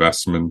like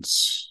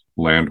investments,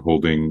 land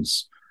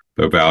holdings,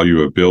 the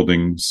value of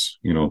buildings,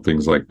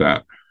 things like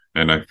that.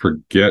 And I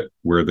forget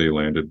where they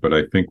landed, but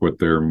I think what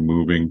they're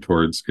moving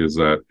towards is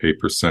that a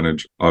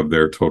percentage of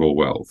their total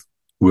wealth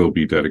will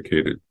be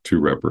dedicated to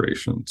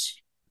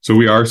reparations. So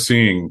we are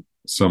seeing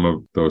some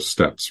of those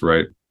steps,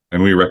 right?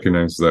 And we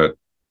recognize that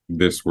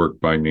this work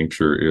by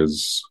nature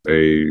is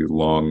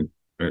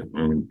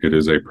it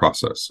is a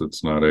process.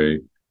 It's not I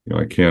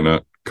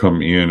cannot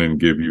come in and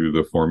give you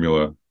the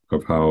formula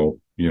of how,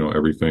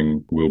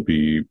 everything will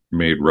be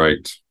made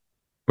right.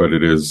 But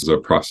it is a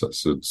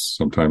process.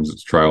 Sometimes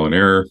it's trial and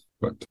error,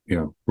 but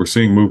we're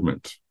seeing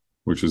movement,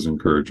 which is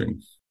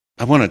encouraging.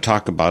 I want to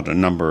talk about a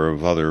number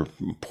of other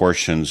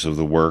portions of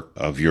the work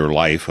of your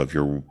life, of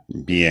your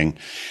being.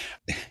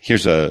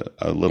 Here's a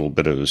little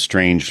bit of a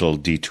strange little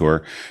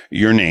detour.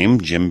 Your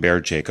name, Jim Bear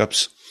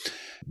Jacobs.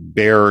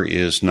 Bear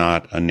is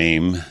not a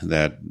name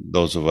that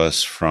those of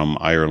us from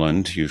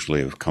Ireland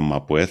usually have come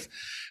up with.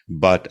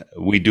 But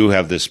we do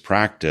have this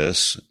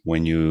practice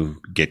when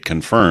you get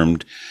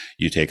confirmed,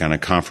 you take on a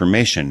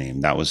confirmation name.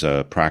 That was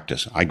a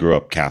practice. I grew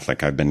up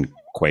Catholic. I've been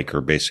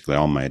Quaker basically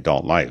all my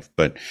adult life.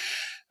 But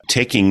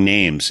taking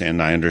names,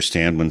 and I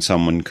understand when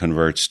someone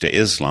converts to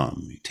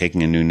Islam,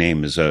 taking a new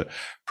name is a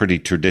pretty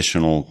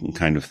traditional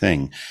kind of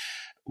thing.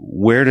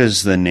 Where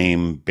does the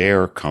name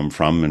Bear come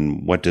from,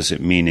 and what does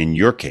it mean in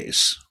your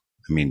case?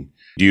 I mean,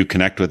 do you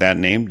connect with that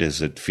name?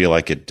 Does it feel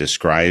like it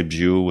describes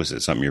you? Was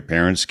it something your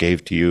parents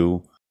gave to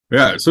you?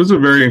 Yeah, so it's a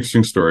very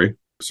interesting story.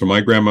 So my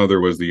grandmother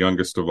was the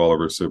youngest of all of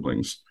her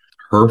siblings.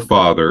 Her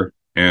father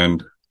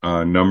and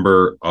a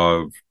number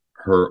of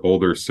her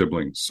older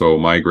siblings, so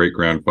my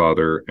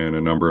great-grandfather and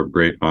a number of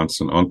great aunts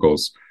and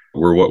uncles,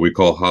 were what we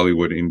call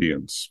Hollywood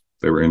Indians.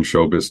 They were in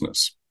show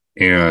business.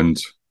 And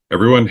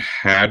everyone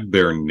had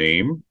their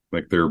name,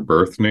 like their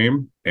birth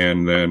name,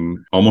 and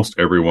then almost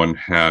everyone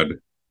had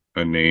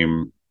a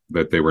name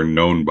that they were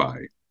known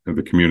by in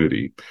the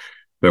community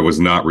that was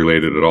not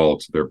related at all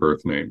to their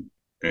birth name.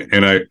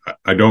 And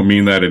I don't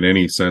mean that in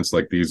any sense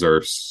like these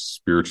are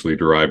spiritually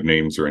derived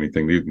names or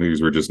anything.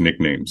 These were just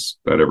nicknames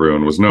that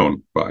everyone was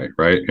known by,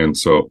 right? And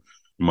so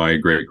my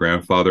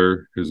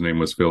great-grandfather, his name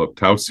was Philip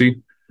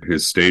Tousey.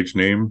 His stage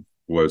name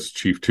was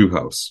Chief Two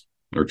House,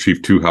 or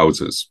Chief Two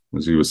Houses,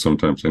 as he was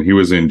sometimes. And he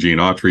was in Gene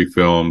Autry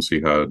films.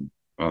 He had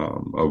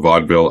a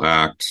vaudeville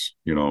act.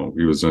 He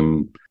was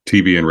in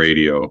TV and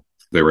radio.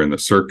 They were in the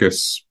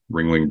circus,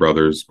 Ringling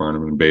Brothers,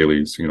 Barnum and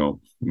Bailey's, in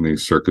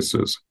these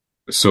circuses.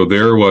 So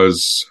there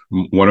was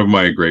one of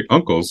my great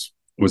uncles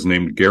was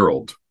named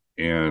Gerald,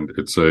 and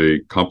it's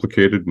a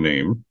complicated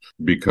name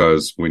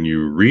because when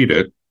you read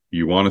it,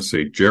 you want to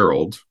say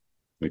Gerald,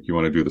 like you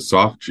want to do the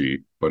soft G,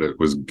 but it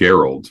was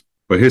Gerald.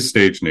 But his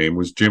stage name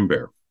was Jim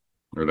Bear,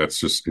 or that's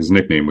just his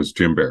nickname was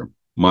Jim Bear.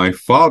 My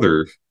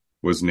father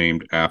was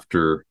named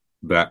after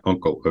that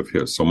uncle of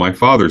his. So my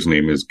father's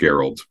name is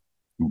Gerald,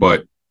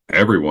 but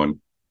everyone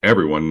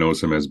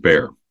knows him as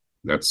Bear.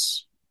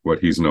 That's what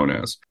he's known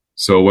as.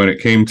 So when it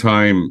came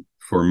time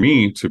for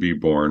me to be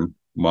born,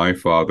 my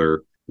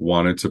father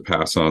wanted to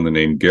pass on the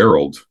name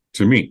Gerald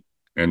to me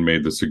and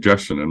made the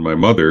suggestion. And my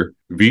mother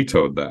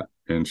vetoed that.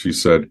 And she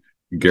said,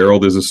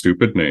 Gerald is a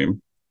stupid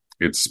name.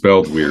 It's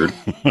spelled weird.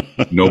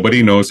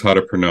 Nobody knows how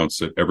to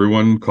pronounce it.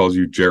 Everyone calls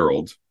you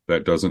Gerald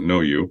that doesn't know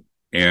you.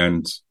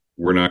 And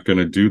we're not going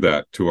to do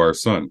that to our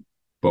son.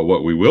 But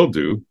what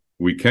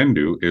we can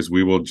do is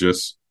we will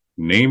just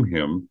name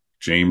him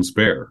James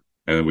Bear.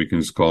 And we can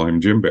just call him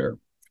Jim Bear,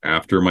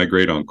 after my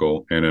great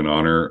uncle and in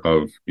honor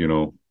of,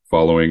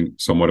 following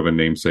somewhat of a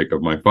namesake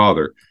of my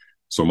father.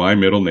 So my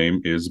middle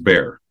name is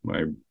Bear.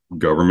 My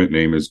government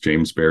name is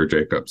James Bear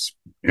Jacobs.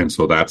 And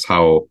so that's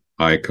how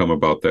I come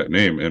about that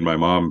name. And my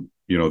mom,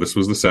 this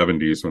was the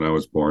 70s when I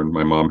was born.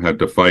 My mom had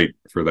to fight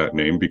for that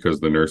name because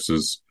the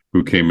nurses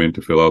who came in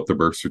to fill out the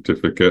birth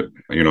certificate,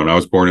 and I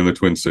was born in the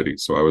Twin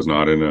Cities. So I was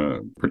not in a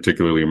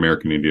particularly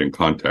American Indian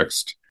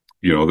context.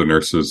 The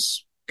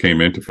nurses came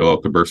in to fill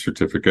out the birth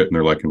certificate and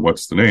they're like, and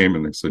what's the name?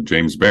 And they said,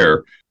 James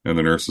Bear. And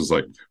the nurse is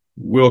like,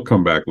 we'll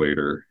come back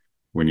later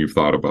when you've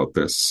thought about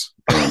this.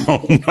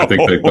 Oh, no. I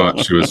think they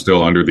thought she was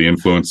still under the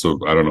influence of,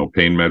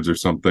 pain meds or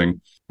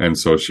something. And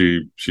so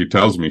she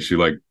tells me, she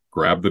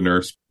grabbed the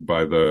nurse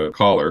by the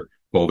collar,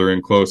 pulled her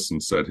in close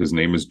and said, his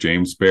name is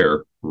James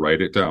Bear,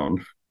 write it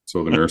down.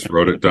 So the nurse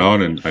wrote it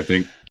down. And I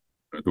think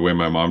the way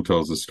my mom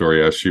tells the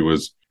story, as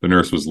the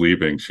nurse was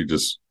leaving, she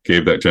just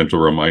gave that gentle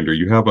reminder,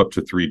 you have up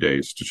to 3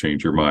 days to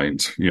change your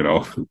mind, you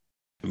know.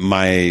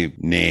 My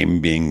name,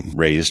 being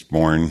raised,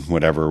 born,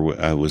 whatever,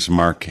 was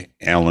Mark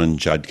Allen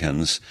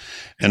Judkins.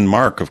 And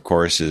Mark, of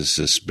course, is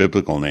this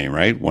biblical name,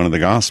 right? One of the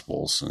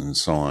Gospels and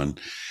so on.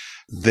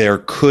 There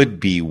could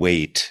be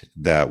weight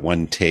that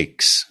one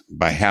takes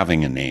by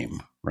having a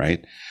name,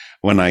 right?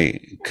 When I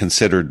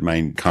considered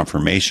my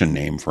confirmation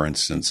name, for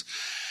instance,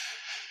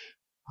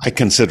 I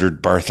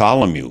considered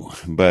Bartholomew,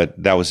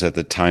 but that was at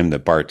the time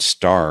that Bart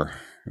Starr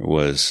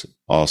was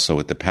also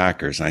with the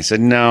Packers. And I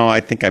said, no, I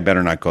think I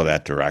better not go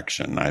that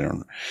direction. I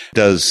don't.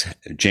 Does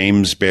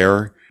James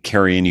Bear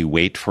carry any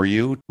weight for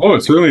you? Oh,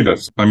 it certainly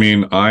does. I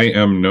mean, I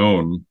am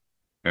known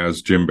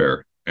as Jim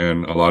Bear.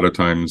 And a lot of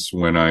times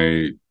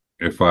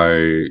if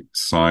I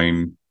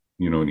sign,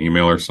 an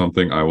email or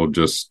something, I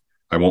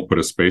won't put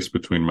a space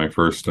between my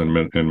first and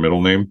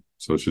middle name.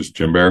 So it's just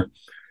Jim Bear.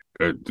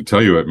 To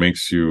tell you, it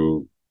makes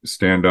you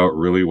stand out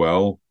really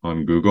well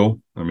on Google.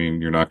 I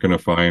mean, you're not going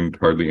to find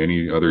hardly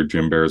any other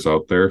Jim Bears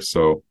out there.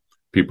 So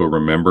people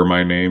remember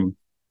my name.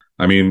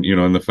 I mean,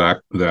 and the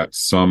fact that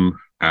some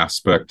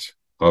aspect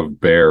of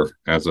Bear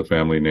as a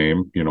family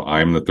name,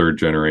 I'm the third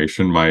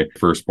generation. My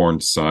firstborn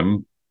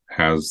son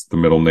has the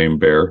middle name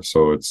Bear.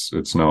 So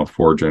it's now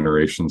 4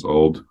 generations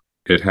old.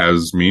 It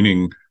has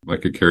meaning,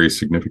 like it carries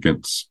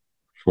significance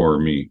for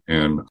me.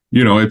 And,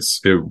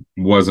 it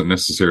wasn't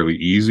necessarily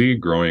easy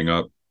growing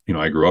up.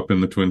 I grew up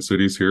in the Twin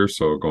Cities here,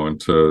 so going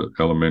to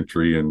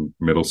elementary and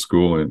middle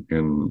school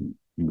in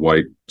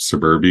white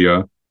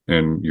suburbia,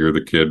 and you're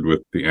the kid with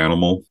the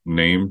animal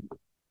name.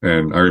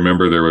 And I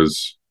remember I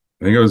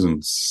think I was in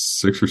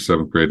 6th or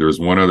 7th grade, there was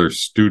one other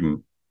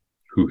student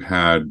who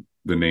had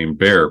the name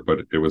Bear, but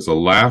it was a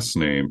last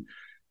name,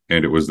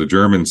 and it was the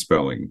German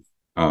spelling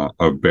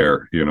of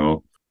Bear,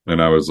 And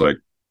I was like,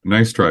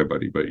 nice try,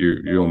 buddy, but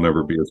you'll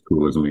never be as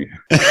cool as me.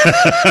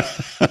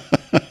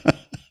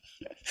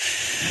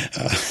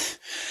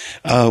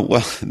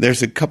 Well,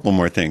 there's a couple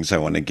more things I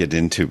want to get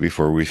into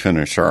before we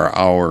finish our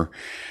hour.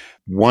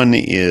 One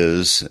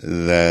is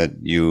that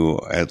you,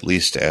 at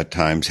least at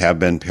times, have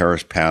been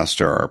parish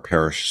pastor or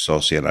parish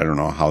associate. I don't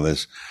know how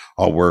this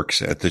all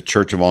works at the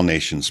Church of All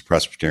Nations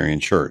Presbyterian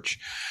Church.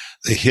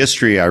 The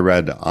history I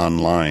read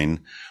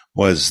online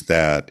was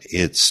that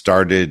it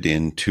started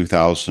in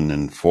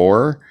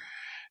 2004.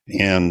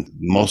 And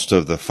most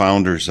of the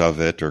founders of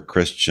it are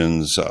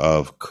Christians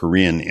of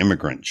Korean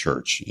Immigrant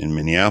Church in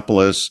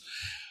Minneapolis.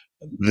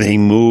 They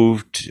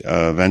moved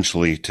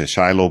eventually to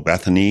Shiloh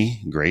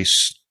Bethany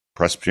Grace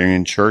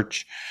Presbyterian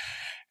Church,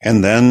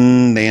 and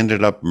then they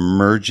ended up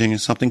merging in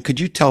something. Could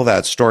you tell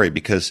that story?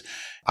 Because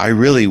I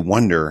really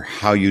wonder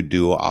how you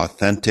do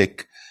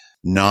authentic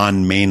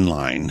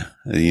non-mainline,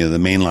 the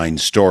mainline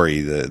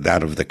story,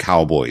 that of the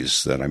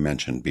Cowboys that I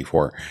mentioned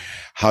before,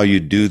 how you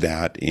do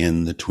that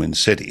in the Twin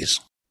Cities.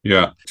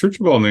 Yeah.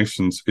 Church of All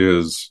Nations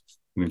is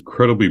an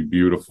incredibly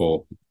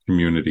beautiful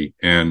community.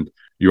 And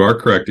you are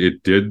correct.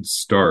 It did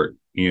start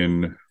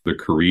in the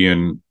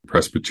Korean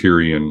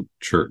Presbyterian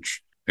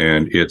Church,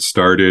 and it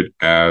started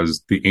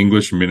as the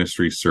English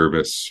ministry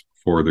service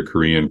for the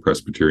Korean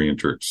Presbyterian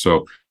Church.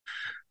 So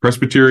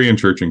Presbyterian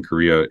Church in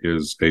Korea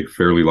is a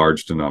fairly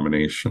large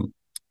denomination.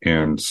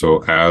 And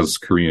so as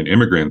Korean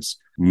immigrants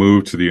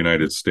moved to the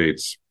United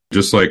States,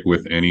 just like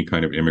with any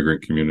kind of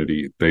immigrant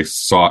community, they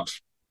sought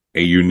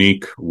a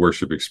unique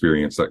worship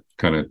experience that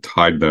kind of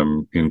tied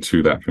them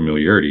into that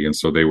familiarity. And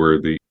so they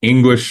were the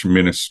English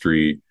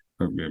ministry.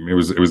 It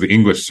was the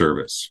English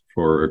service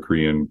for a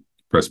Korean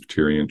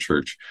Presbyterian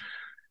church.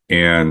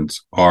 And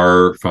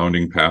our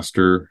founding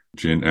pastor,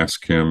 Jin S.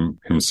 Kim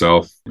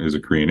himself, is a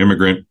Korean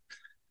immigrant,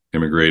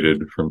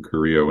 immigrated from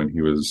Korea when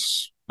he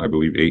was, I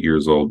believe, 8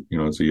 years old,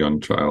 as a young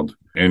child,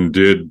 and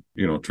did,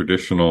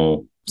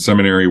 traditional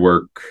seminary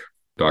work,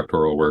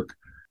 doctoral work.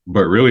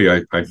 But really,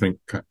 I think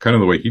kind of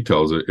the way he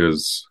tells it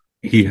is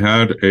he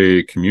had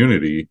a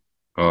community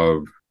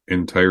of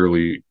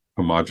entirely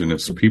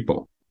homogenous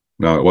people.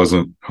 Now, it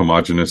wasn't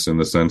homogenous in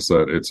the sense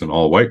that it's an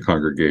all-white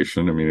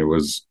congregation. I mean, it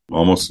was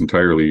almost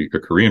entirely a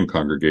Korean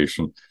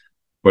congregation,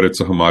 but it's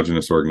a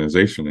homogenous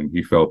organization. And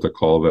he felt a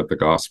call that the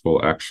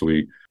gospel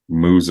actually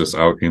moves us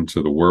out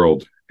into the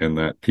world, and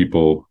that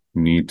people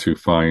need to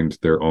find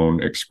their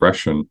own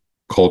expression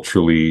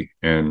culturally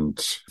and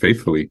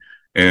faithfully.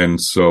 And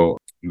so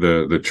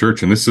the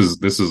church, and this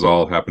is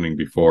all happening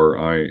before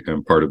I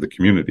am part of the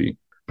community,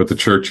 but the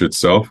church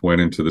itself went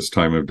into this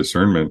time of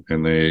discernment,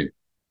 and they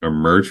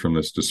emerged from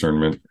this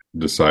discernment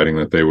deciding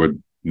that they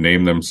would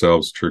name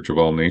themselves Church of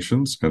All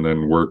Nations and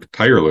then work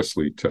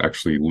tirelessly to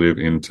actually live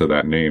into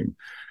that name.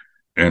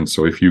 And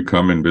so if you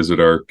come and visit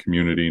our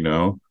community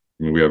now,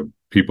 we have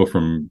people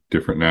from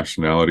different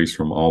nationalities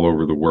from all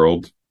over the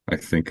world. I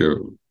think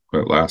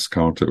at last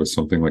count, it was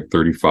something like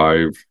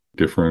 35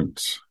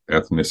 different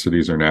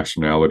ethnicities or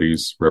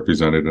nationalities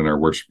represented in our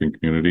worshiping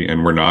community.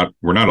 And we're not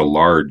a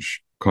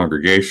large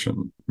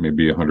congregation,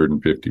 maybe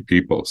 150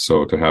 people.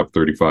 So to have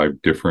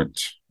 35 different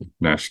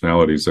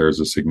nationalities, there is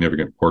a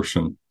significant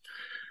portion.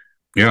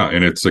 Yeah,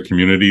 and it's a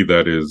community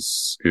that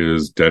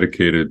is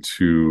dedicated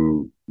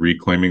to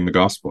reclaiming the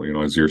gospel.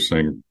 As you're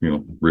saying,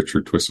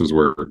 Richard Twiss's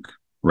work,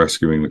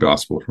 rescuing the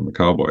gospel from the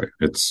cowboy.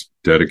 It's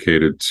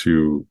dedicated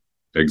to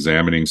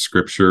examining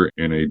scripture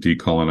in a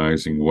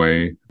decolonizing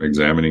way,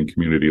 examining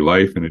community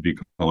life in a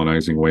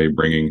decolonizing way,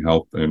 bringing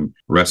health and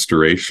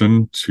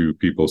restoration to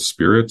people's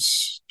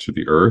spirits, to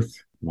the earth.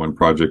 One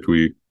project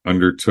we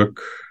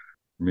undertook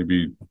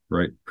maybe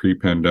right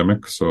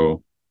pre-pandemic,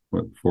 so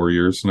 4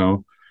 years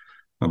now,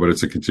 but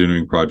it's a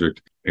continuing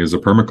project, is a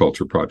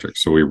permaculture project.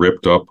 So we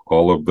ripped up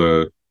all of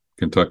the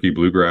Kentucky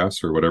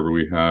bluegrass or whatever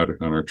we had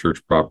on our church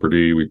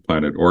property. We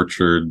planted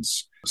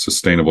orchards,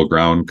 sustainable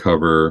ground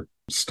cover,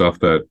 stuff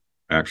that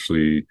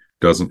actually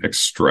doesn't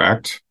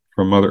extract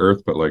from Mother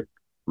Earth, but like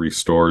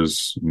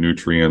restores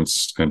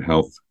nutrients and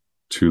health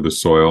to the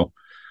soil.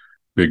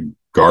 Big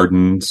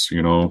gardens,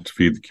 to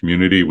feed the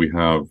community. We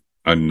have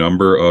a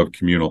number of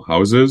communal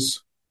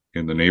houses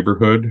in the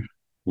neighborhood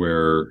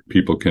where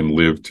people can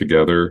live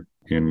together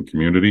in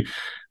community.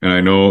 And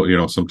I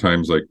know,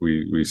 sometimes like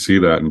we see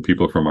that, and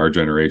people from our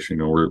generation,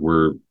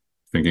 we're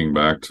thinking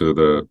back to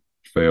the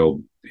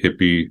failed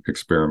hippie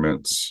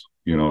experiments,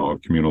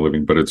 of communal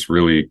living, but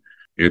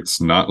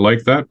it's not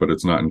like that, but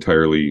it's not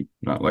entirely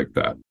not like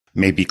that.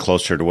 Maybe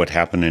closer to what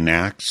happened in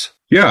Acts.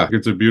 Yeah,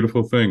 it's a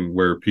beautiful thing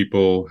where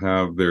people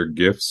have their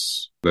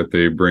gifts that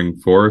they bring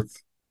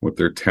forth, what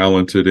they're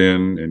talented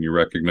in, and you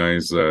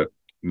recognize that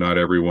not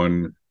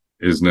everyone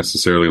is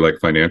necessarily like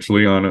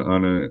financially on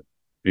a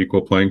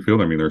equal playing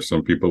field. I mean, there's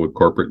some people with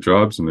corporate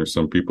jobs and there's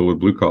some people with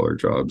blue collar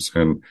jobs,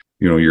 and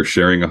you're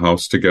sharing a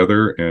house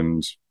together,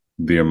 and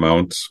the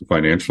amount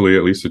financially,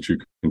 at least, that you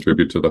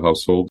contribute to the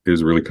household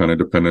is really kind of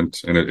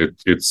dependent, and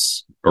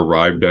it's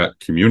arrived at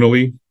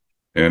communally,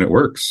 and it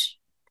works.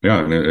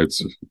 Yeah, and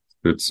it's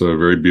a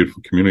very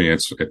beautiful community.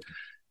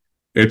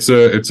 It's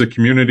a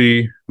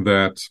community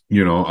that,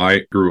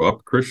 I grew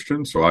up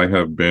Christian, so I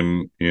have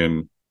been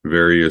in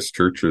various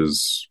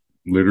churches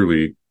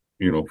literally,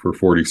 for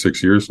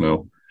 46 years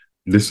now.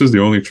 This is the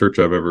only church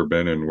I've ever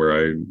been in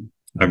where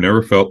I've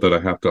never felt that I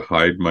have to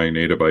hide my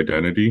native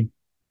identity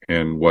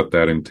and what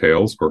that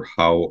entails, or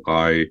how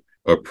I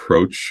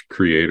approach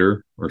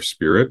Creator or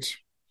Spirit.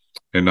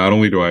 And not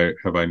only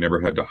have I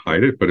never had to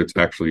hide it, but it's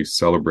actually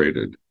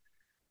celebrated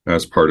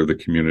as part of the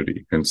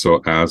community. And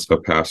so as a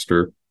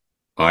pastor,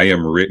 I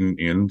am written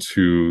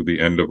into the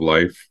end of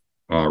life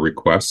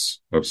requests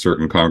of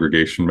certain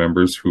congregation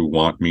members who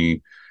want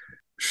me,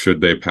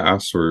 should they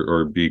pass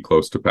or be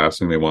close to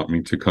passing, they want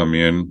me to come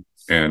in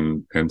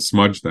and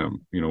smudge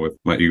them, with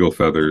my eagle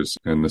feathers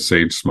and the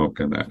sage smoke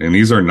and that. And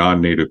these are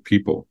non-native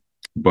people,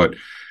 but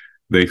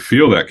they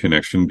feel that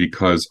connection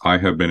because I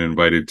have been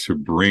invited to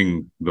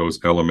bring those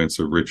elements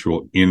of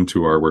ritual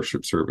into our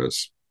worship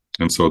service.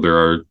 And so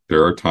there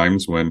are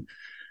times when,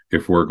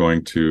 if we're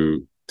going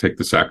to take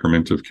the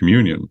sacrament of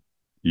communion,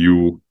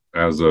 you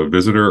as a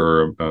visitor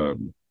or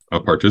a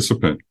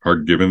participant are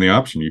given the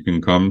option. You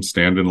can come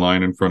stand in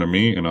line in front of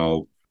me and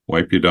I'll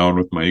wipe you down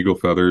with my eagle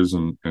feathers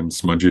and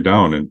smudge you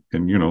down.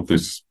 And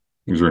these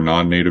are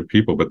non-native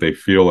people, but they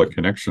feel a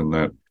connection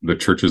that the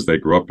churches they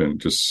grew up in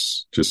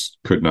just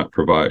could not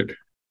provide.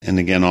 And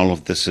again, all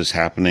of this is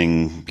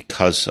happening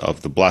because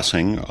of the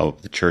blessing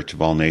of the Church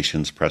of All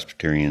Nations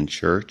Presbyterian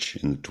Church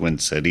in the Twin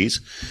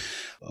Cities.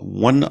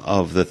 One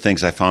of the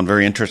things I found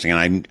very interesting,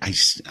 and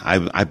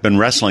I've been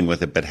wrestling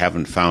with it but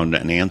haven't found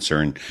an answer,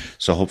 and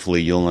so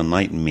hopefully you'll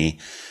enlighten me.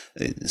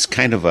 It's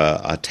kind of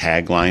a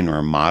tagline or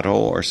a motto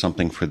or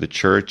something for the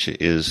church,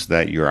 is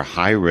that you're a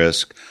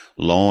high-risk,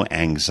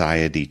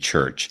 low-anxiety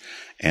church.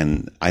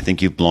 And I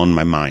think you've blown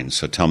my mind,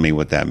 so tell me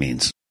what that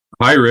means.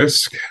 High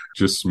risk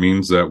just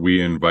means that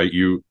we invite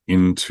you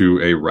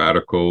into a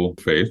radical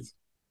faith.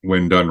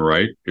 When done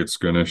right, it's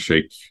going to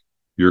shake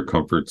your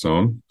comfort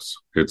zone.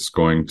 It's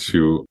going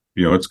to,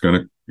 it's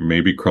going to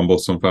maybe crumble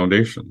some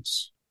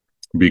foundations,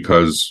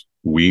 because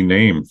we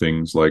name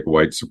things like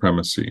white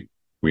supremacy.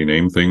 We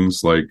name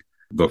things like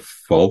the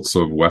faults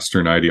of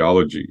Western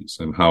ideologies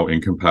and how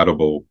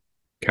incompatible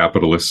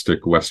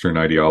capitalistic Western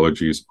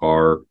ideologies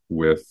are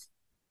with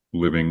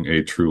living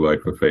a true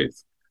life of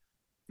faith.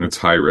 It's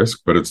high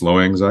risk, but it's low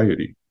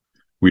anxiety.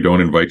 We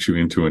don't invite you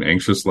into an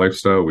anxious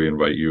lifestyle. We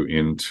invite you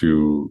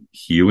into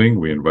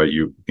healing. We invite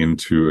you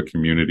into a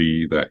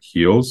community that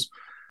heals.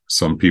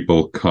 Some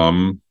people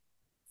come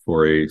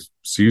for a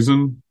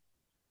season,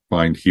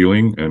 find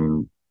healing,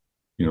 and,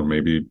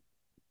 maybe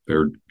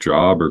their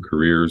job or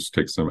careers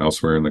takes them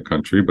elsewhere in the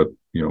country, but,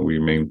 we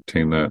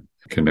maintain that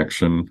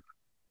connection,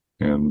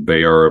 and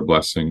they are a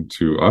blessing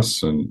to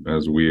us, and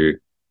as we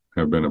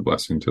have been a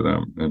blessing to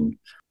them. And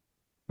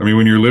I mean,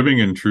 when you're living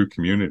in true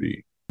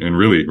community, and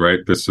really, right,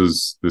 this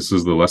is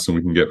the lesson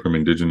we can get from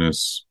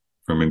indigenous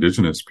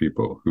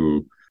people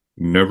who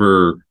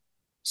never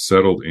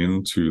settled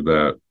into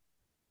that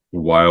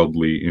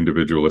wildly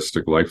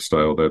individualistic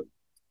lifestyle that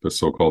the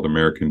so-called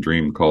American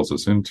dream calls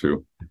us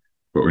into.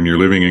 But when you're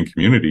living in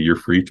community, you're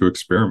free to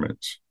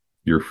experiment.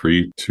 You're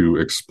free to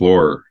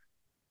explore.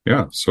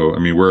 Yeah. So, I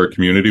mean, we're a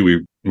community.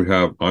 We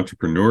have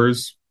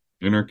entrepreneurs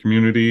in our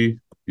community,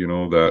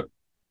 that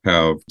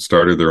have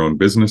started their own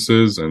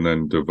businesses and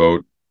then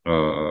devote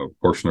a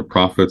portion of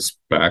profits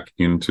back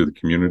into the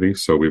community.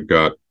 So we've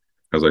got,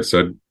 as I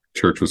said,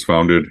 church was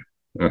founded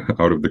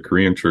out of the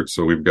Korean church.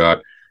 So we've got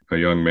a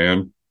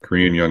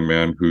Korean young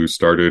man who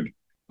started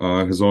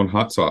his own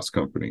hot sauce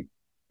company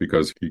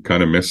because he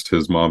kind of missed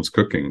his mom's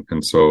cooking.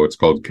 And so it's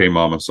called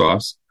K-Mama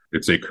sauce.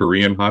 It's a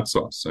Korean hot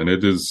sauce and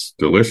it is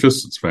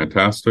delicious. It's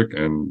fantastic.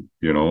 And,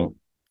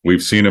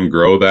 we've seen him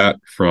grow that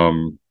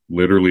from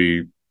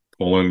literally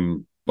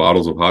pulling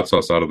bottles of hot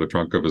sauce out of the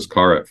trunk of his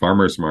car at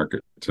farmers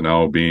market to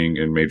now being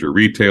in major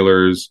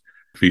retailers,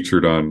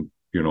 featured on,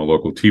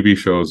 local TV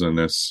shows and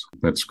this.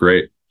 That's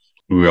great.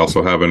 We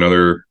also have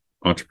another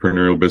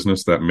entrepreneurial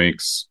business that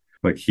makes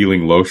like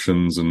healing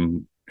lotions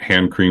and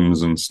hand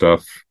creams and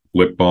stuff,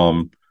 lip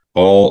balm,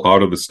 all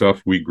out of the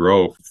stuff we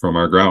grow from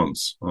our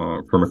grounds,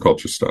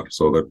 permaculture stuff.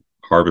 So that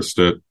harvest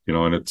it,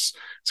 and it's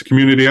a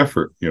community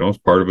effort. It's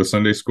part of a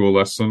Sunday school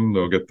lesson.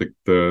 They'll get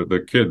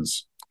the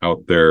kids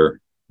out there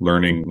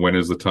learning when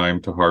is the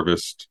time to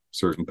harvest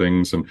certain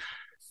things. And,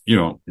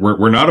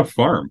 we're not a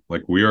farm.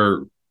 Like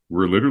we're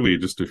literally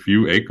just a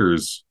few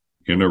acres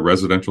in a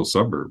residential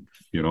suburb,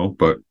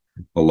 but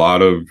a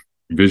lot of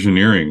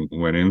visioneering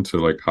went into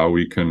like how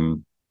we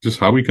can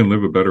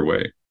live a better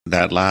way.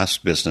 That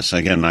last business,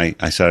 again,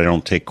 I said I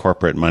don't take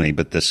corporate money,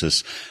 but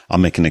I'll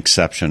make an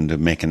exception to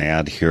make an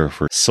ad here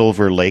for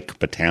Silver Lake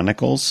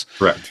Botanicals.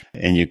 Correct.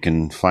 And you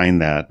can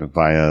find that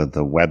via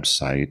the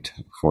website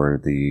for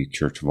the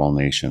Church of All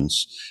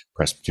Nations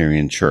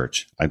Presbyterian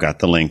Church. I've got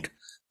the link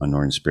on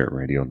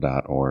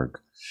northernspiritradio.org.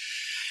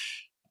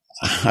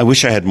 I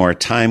wish I had more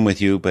time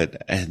with you,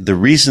 but the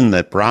reason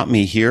that brought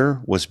me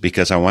here was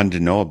because I wanted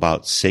to know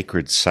about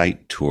sacred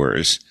site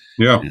tours.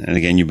 Yeah. And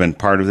again, you've been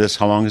part of this.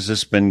 How long has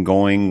this been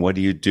going? What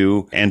do you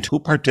do? And who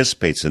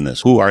participates in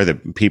this? Who are the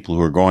people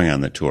who are going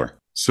on the tour?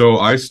 So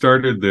I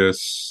started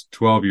this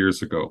 12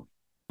 years ago.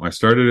 I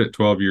started it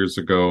 12 years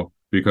ago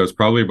because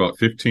probably about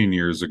 15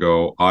 years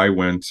ago, I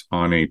went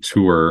on a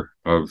tour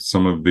of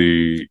some of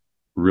the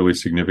really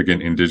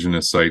significant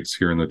indigenous sites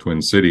here in the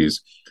Twin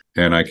Cities.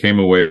 And I came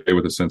away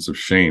with a sense of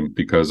shame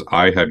because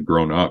I had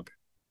grown up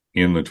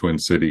in the Twin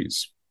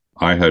Cities.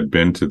 I had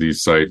been to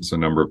these sites a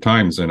number of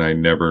times and I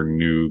never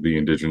knew the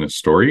indigenous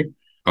story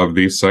of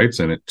these sites.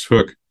 And it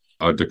took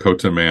a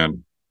Dakota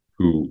man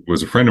who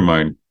was a friend of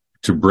mine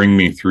to bring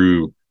me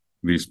through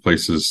these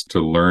places to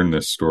learn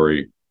this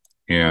story.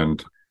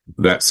 And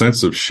that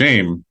sense of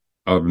shame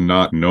of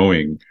not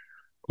knowing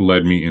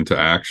led me into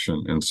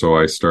action. And so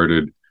I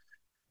started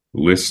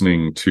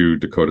listening to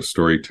Dakota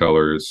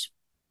storytellers,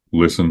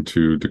 listened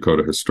to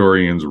Dakota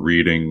historians,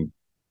 reading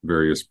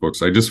various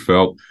books. I just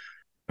felt,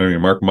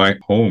 Mark, my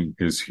home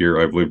is here.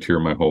 I've lived here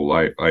my whole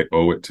life. I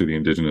owe it to the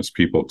indigenous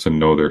people to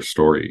know their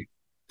story.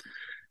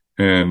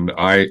 And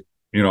I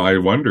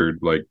wondered,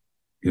 like,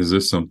 is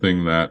this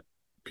something that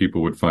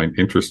people would find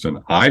interest in?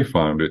 I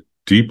found it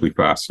deeply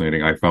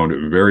fascinating. I found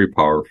it very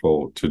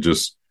powerful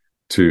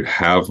to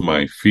have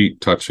my feet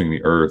touching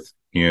the earth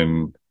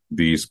in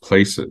these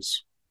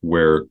places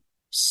where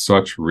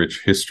such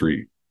rich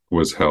history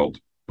was held,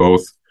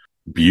 both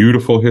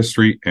beautiful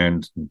history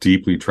and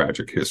deeply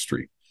tragic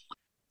history.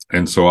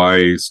 And so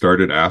I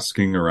started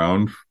asking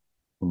around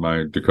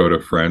my Dakota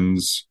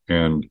friends,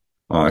 and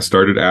I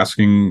started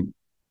asking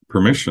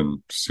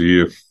permission to see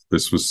if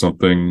this was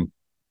something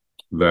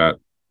that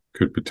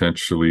could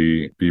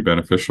potentially be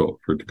beneficial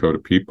for Dakota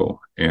people,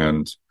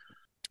 and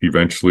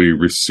eventually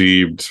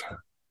received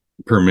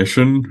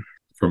permission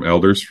from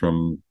elders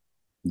from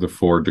the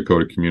 4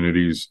 Dakota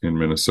communities in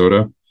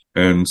Minnesota.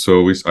 And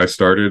so I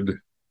started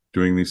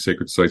doing these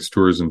sacred sites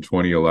tours in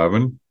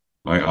 2011.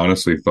 I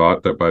honestly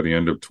thought that by the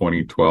end of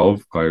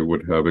 2012, I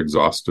would have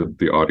exhausted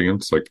the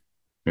audience. Like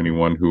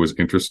anyone who was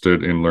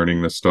interested in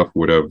learning this stuff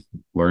would have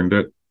learned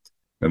it.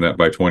 And that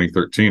by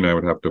 2013, I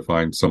would have to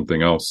find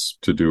something else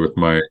to do with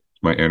my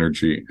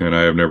energy. And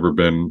I have never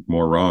been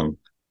more wrong.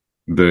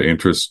 The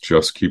interest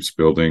just keeps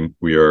building.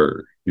 We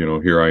are,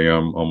 here I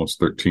am almost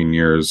 13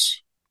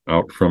 years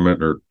out from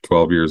it, or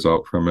 12 years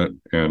out from it,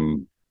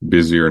 and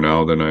busier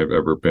now than I've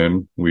ever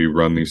been. We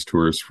run these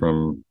tours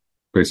from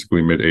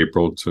basically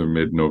mid-April to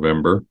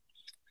mid-November.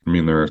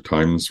 There are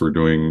times we're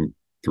doing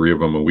 3 of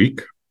them a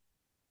week.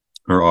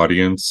 Our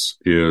audience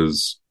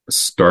is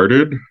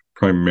started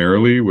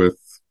primarily with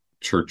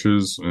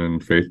churches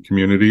and faith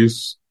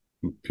communities.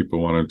 People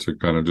wanted to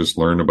kind of just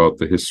learn about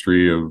the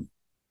history of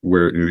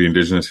the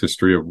indigenous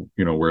history of,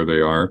 where they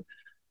are.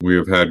 We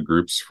have had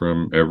groups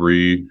from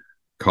every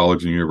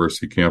college and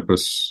university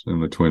campus in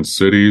the Twin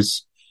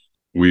Cities.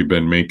 We've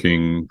been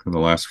making, in the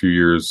last few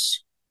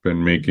years,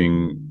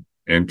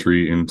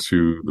 entry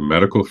into the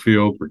medical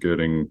field.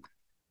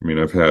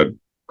 I've had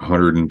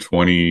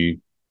 120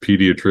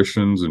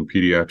 pediatricians and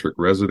pediatric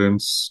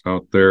residents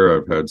out there.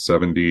 I've had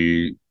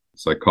 70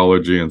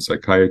 psychology and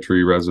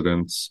psychiatry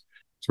residents.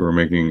 So we're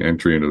making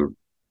entry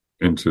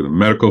into the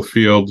medical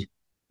field.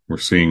 We're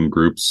seeing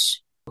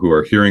groups who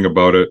are hearing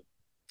about it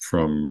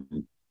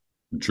from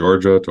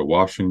Georgia to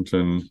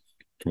Washington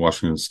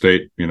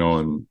State,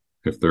 and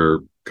if they're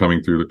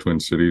coming through the Twin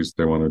Cities,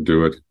 they want to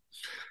do it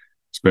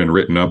it's been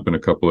written up in a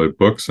couple of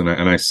books. And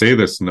I say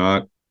this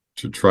not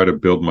to try to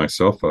build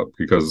myself up,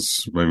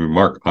 because I mean,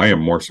 Mark, I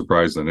am more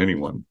surprised than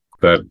anyone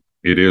that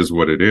it is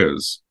what it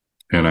is.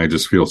 And I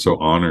just feel so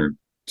honored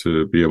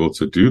to be able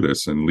to do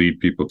this and lead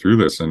people through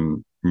this.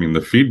 And I mean,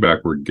 the feedback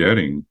we're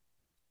getting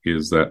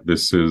is that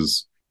this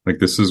is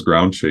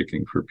ground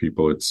shaking for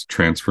people. It's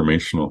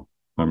transformational.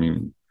 I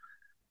mean,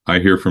 I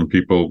hear from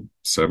people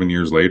 7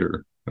 years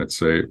later that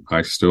say,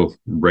 I still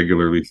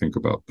regularly think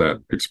about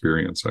that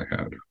experience I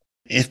had.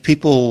 If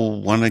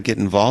people want to get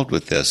involved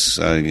with this,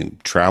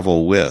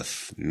 travel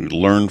with,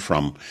 learn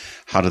from,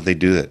 how do they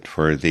do it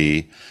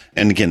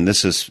and again,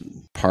 this is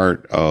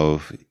part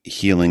of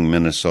Healing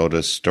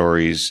Minnesota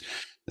Stories,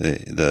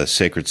 the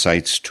Sacred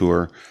Sites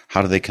Tour.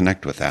 How do they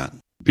connect with that?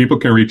 People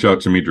can reach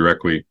out to me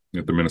directly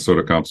at the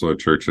Minnesota Council of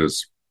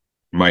Churches.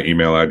 My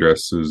email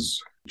address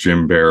is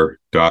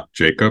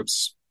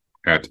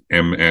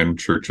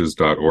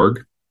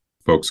jimbear.jacobs@mnchurches.org.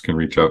 Folks can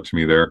reach out to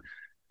me there.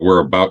 We're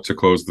about to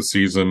close the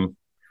season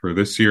for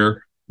this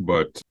year,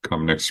 but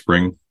come next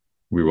spring,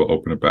 we will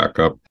open it back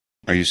up.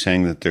 Are you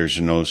saying that there's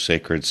no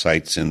sacred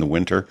sites in the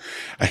winter?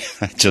 I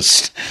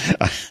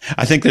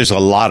think there's a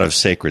lot of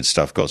sacred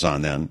stuff goes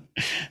on then.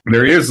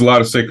 There is a lot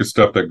of sacred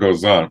stuff that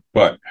goes on,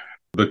 but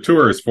the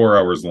tour is 4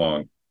 hours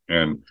long.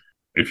 And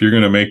if you're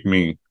going to make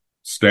me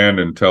stand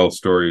and tell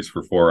stories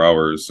for 4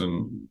 hours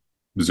in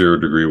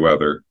 0-degree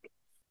weather,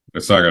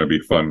 it's not going to be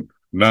fun.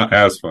 Not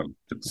as fun.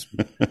 But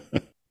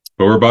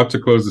we're about to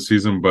close the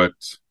season, but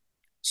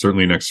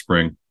certainly next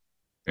spring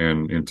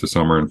and into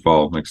summer and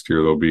fall next year,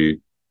 there'll be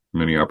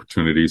many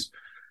opportunities.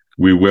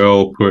 We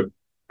will put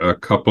a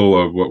couple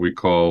of what we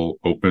call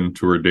open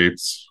tour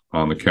dates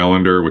on the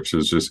calendar, which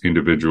is just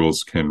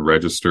individuals can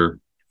register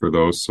for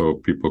those, so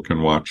people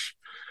can watch.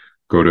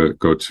 Go to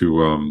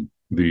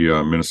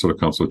the Minnesota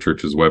Council of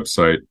Churches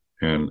website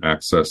and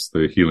access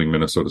the Healing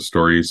Minnesota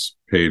Stories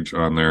page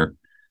on there.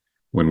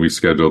 When we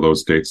schedule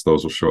those dates,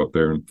 those will show up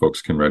there, and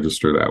folks can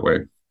register that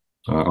way.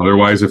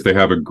 Otherwise, if they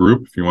have a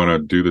group, if you want to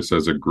do this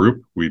as a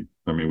group, we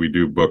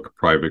do book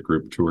private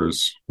group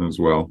tours as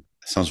well.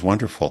 Sounds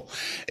wonderful.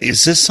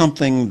 Is this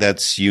something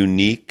that's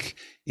unique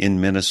in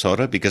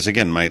Minnesota? Because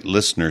again, my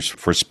listeners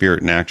for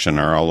Spirit in Action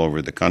are all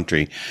over the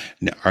country.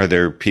 Are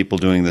there people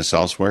doing this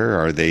elsewhere?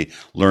 Are they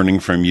learning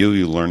from you?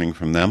 You learning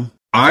from them?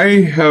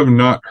 I have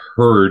not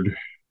heard.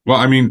 Well,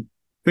 I mean,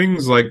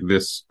 things like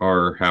this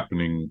are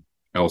happening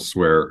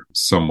elsewhere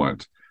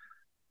somewhat,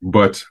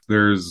 but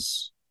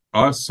there's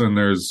us and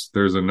there's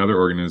another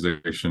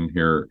organization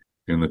here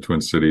in the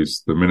Twin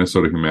Cities. The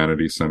Minnesota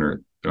Humanities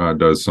Center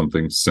does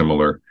something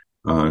similar.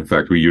 In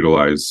fact, we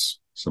utilize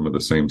some of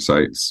the same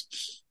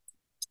sites.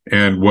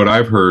 And what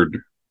I've heard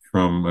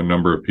from a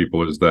number of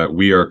people is that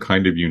we are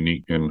kind of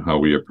unique in how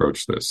we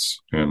approach this.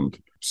 And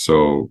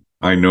so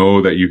I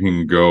know that you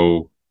can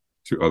go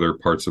to other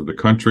parts of the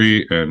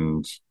country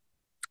and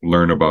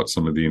learn about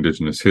some of the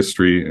indigenous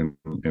history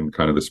and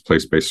kind of this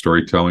place-based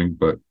storytelling.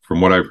 But from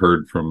what I've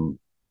heard from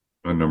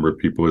a number of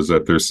people is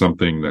that there's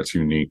something that's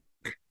unique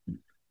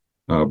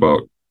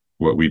about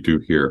what we do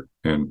here.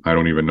 And I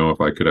don't even know if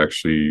I could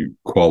actually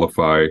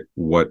qualify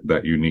what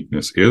that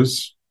uniqueness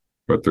is,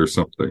 but there's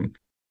something.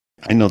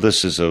 I know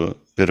this is a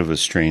bit of a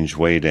strange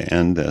way to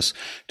end this.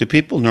 Do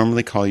people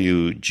normally call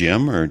you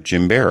Jim or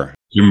Jim Bear?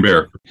 Jim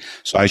Bear.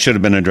 So I should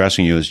have been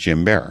addressing you as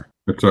Jim Bear.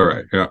 That's all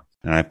right, yeah.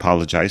 And I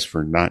apologize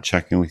for not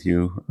checking with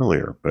you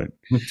earlier, but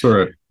that's all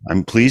right.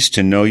 I'm pleased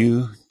to know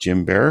you,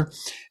 Jim Bear.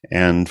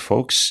 And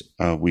folks,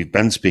 we've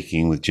been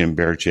speaking with Jim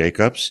Bear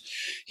Jacobs.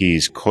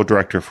 He's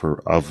co-director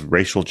of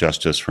racial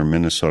justice for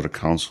Minnesota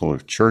Council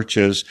of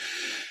Churches,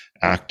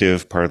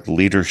 active part of the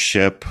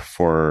leadership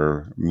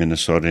for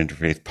Minnesota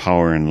Interfaith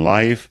Power and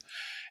Life.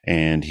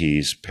 And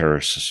he's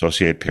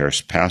associate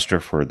parish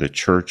pastor for the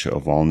Church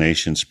of All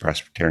Nations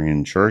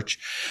Presbyterian Church.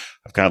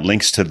 I've got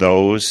links to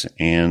those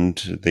and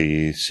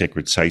the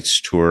Sacred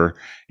Sites Tour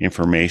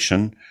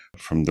information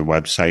from the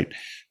website.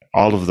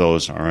 All of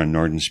those are on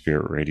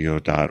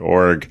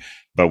northernspiritradio.org,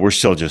 but we're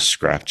still just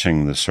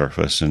scratching the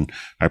surface. And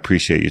I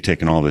appreciate you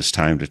taking all this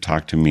time to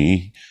talk to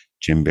me,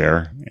 Jim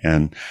Bear.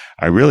 And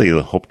I really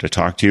hope to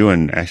talk to you.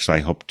 And actually,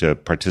 I hope to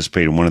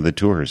participate in one of the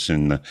tours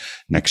in the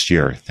next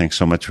year. Thanks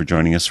so much for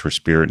joining us for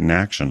Spirit in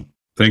Action.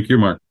 Thank you,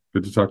 Mark.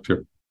 Good to talk to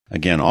you.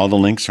 Again, all the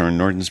links are on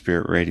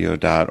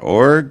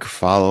northernspiritradio.org.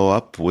 Follow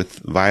up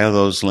via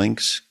those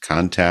links.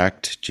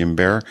 Contact Jim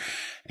Bear.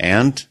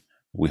 And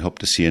we hope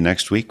to see you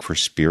next week for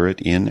Spirit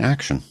in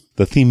Action.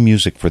 The theme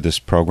music for this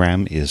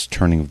program is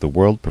Turning of the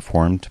World,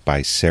 performed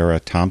by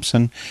Sarah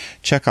Thompson.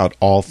 Check out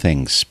all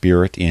things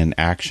Spirit in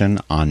Action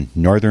on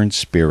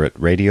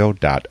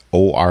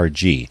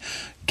northernspiritradio.org.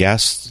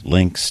 Guests,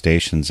 links,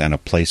 stations, and a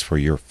place for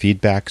your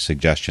feedback,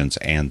 suggestions,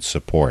 and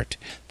support.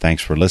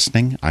 Thanks for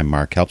listening. I'm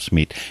Mark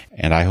Helpsmeet,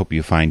 and I hope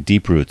you find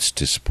deep roots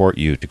to support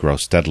you to grow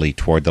steadily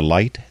toward the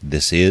light.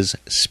 This is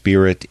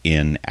Spirit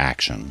in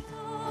Action.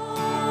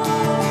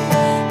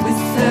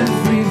 With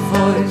every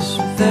voice,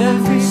 with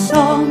every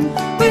song,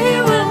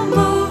 we will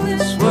move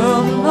this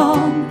world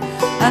along,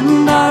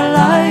 and our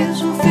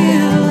lives will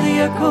feel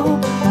the echo